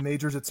the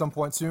majors at some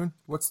point soon.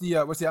 What's the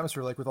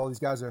atmosphere like with all these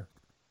guys there?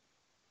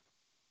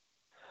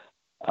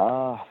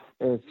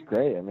 It's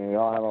great. I mean, we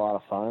all have a lot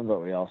of fun,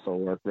 but we also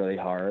work really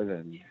hard,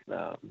 and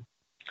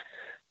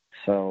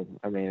so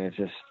I mean, it's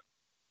just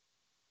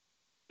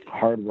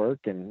hard work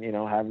and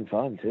having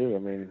fun too. I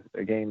mean,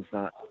 the game's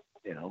not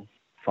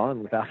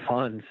fun without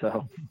fun,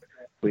 so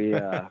we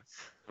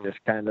just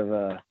kind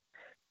of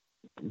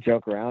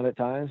joke around at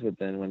times, but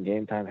then when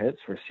game time hits,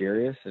 we're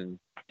serious and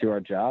do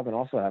our job, and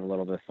also have a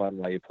little bit of fun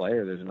while you play,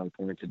 or there's another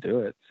point to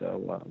do it.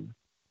 So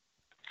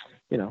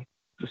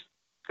just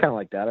kind of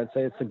like that. I'd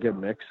say it's a good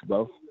mix of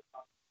both.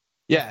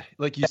 Yeah,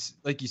 like you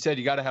said,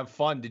 you got to have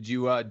fun. Did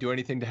you do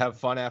anything to have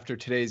fun after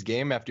today's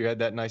game, after you had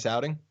that nice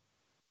outing?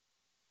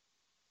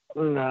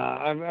 No,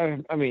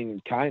 I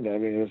mean, kind of. I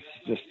mean, it was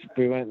just,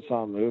 we went and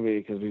saw a movie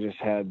because we just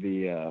had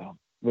we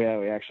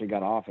actually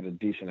got off at a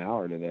decent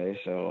hour today,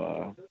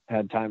 so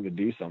had time to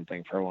do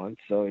something for once.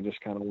 So we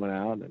just kind of went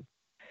out and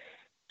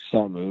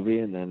saw a movie,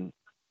 and then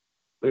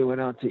we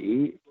went out to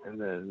eat, and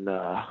then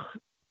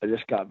I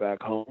just got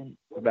back home,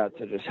 about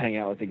to just hang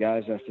out with the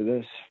guys after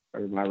this,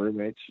 or my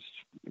roommates, just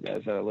the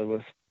guys that I live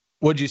with.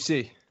 What'd you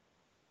see?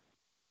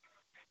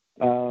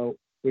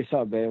 We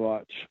saw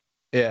Baywatch.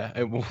 Yeah,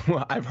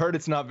 I've heard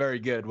it's not very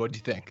good. What'd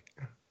you think?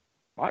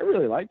 I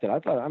really liked it. I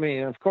thought, I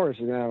mean, of course,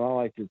 you're going to have all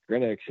like your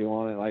critics who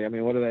want it. Like, I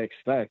mean, what do they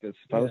expect? It's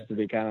supposed to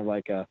be kind of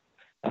like a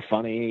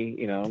funny,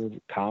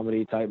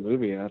 comedy type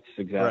movie. And that's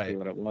exactly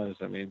what it was.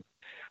 I mean,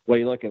 what are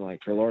you looking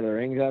like for Lord of the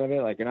Rings out of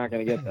it? Like, you're not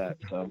going to get that.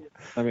 So,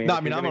 I mean, no,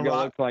 I mean, I'm a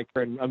rock. Look like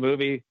for a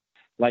movie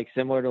like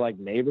similar to like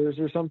Neighbors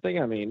or something.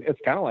 I mean, it's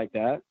kind of like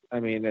that. I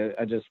mean,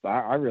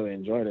 I really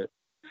enjoyed it.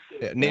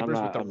 Yeah, Neighbors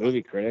I'm with not the a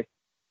movie critic.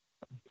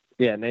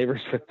 Yeah,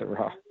 Neighbors with the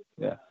Rock.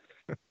 Yeah.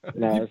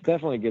 No, it's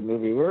definitely a good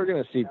movie. We were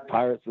going to see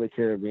Pirates of the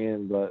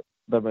Caribbean, but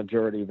the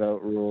majority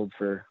vote ruled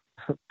for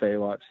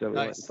Baywatch, so we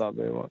went and saw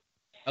Baywatch.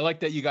 I like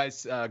that you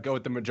guys go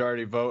with the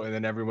majority vote and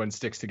then everyone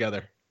sticks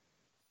together.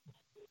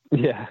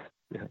 Yeah.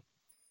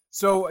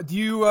 So do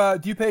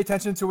you pay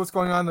attention to what's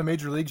going on in the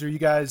major leagues? Are you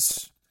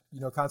guys,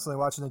 constantly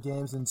watching the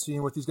games and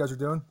seeing what these guys are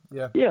doing?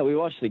 Yeah. Yeah, we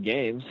watch the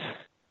games.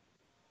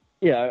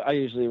 Yeah, I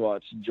usually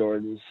watch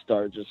Jordan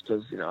start just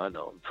because, I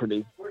know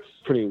him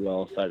pretty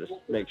well, so I just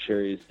make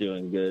sure he's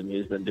doing good, and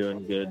he's been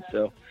doing good.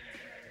 So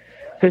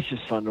it's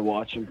just fun to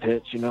watch him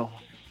pitch,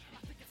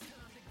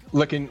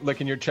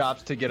 Licking your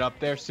chops to get up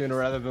there sooner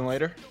rather than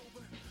later?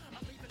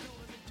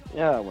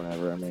 Yeah,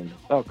 whenever. I mean,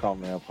 they'll call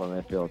me up when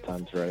they feel the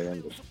time's ready.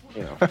 I'm just,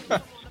 just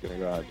going to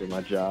go out and do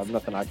my job.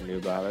 Nothing I can do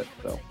about it.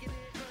 So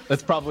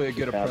that's probably a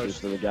good approach.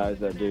 For the guys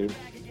that do.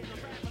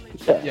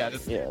 Yeah,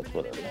 it's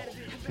whatever.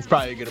 It's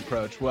probably a good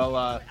approach.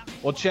 Well,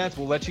 Chance,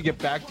 we'll let you get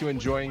back to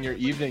enjoying your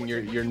evening,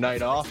 your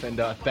night off, and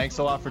thanks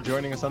a lot for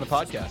joining us on the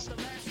podcast.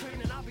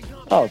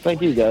 Oh,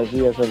 thank you, guys.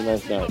 You guys have a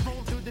nice night.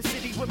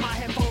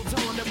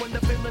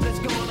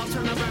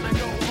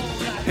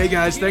 Hey,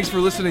 guys, thanks for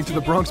listening to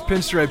the Bronx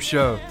Pinstripes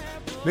Show.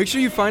 Make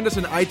sure you find us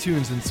on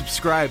iTunes and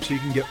subscribe so you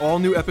can get all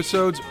new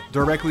episodes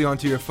directly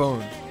onto your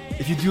phone.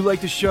 If you do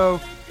like the show,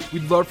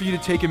 we'd love for you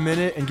to take a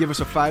minute and give us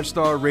a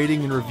 5-star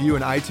rating and review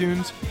in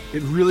iTunes.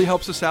 It really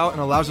helps us out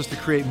and allows us to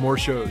create more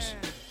shows.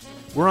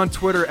 We're on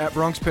Twitter at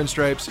Bronx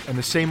Pinstripes and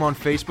the same on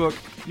Facebook.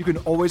 You can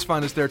always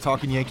find us there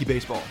talking Yankee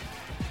baseball.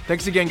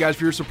 Thanks again, guys,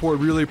 for your support.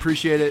 Really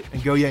appreciate it,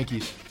 and go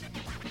Yankees.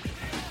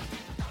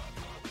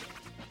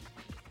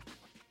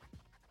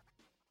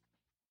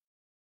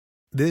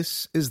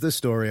 This is the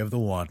story of the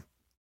one.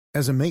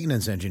 As a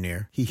maintenance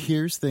engineer, he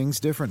hears things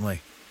differently.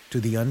 To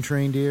the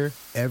untrained ear,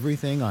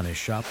 everything on his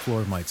shop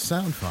floor might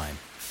sound fine,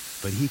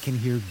 but he can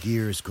hear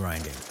gears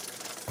grinding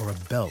or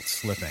a belt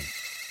slipping.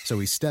 So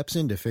he steps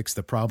in to fix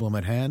the problem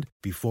at hand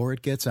before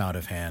it gets out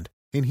of hand.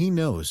 And he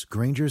knows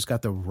Grainger's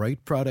got the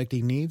right product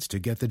he needs to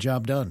get the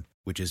job done,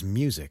 which is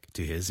music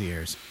to his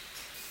ears.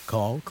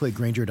 Call, click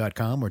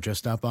Grainger.com, or just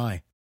stop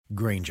by.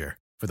 Grainger,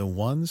 for the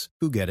ones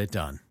who get it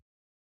done.